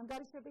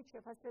ანგარიშებით,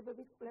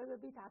 შეფასებებით,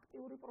 კვლევებით,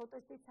 აქტიური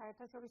პროტესტით,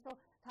 საერთაშორისო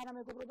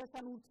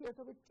თანამეგობრობასთან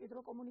ურთიერთობით,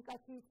 მჭიდრო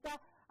კომუნიკაციით და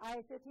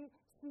ესეთი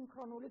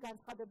სინქრონული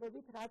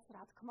განცხადებებით, რაც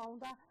რა თქმა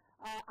უნდა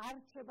არ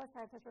რჩება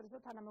საერთაშორისო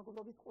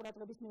თანამეგობრობის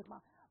ყურადღების მიღმა.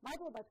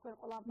 მადლობა თქვენ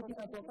ყველა ამ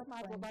პროცესისთვის,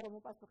 მადლობა რომ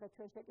უპასუხეთ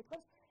ჩვენ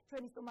შეკითხვებს.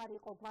 ჩვენი სტუმარი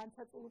იყო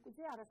გვანცა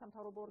წულუკიძე,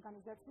 არასამთავრობო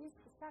ორგანიზაციის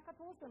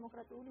საქართველოს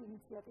დემოკრატიული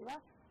ინიციატივა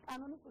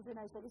კანონის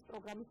უზენაესობის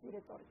პროგრამის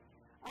დირექტორი.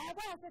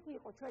 და ასეთი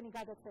იყო ჩვენი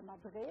გადაცემა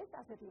დღეს,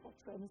 ასეთი იყო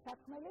ჩვენი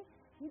სათქმელი.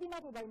 დიდი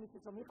მადლობა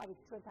იმისთვის, რომ იყავით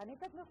ჩვენთან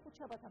ერთად და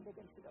ხუთშაბათამდე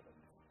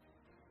გემშვიდობებით.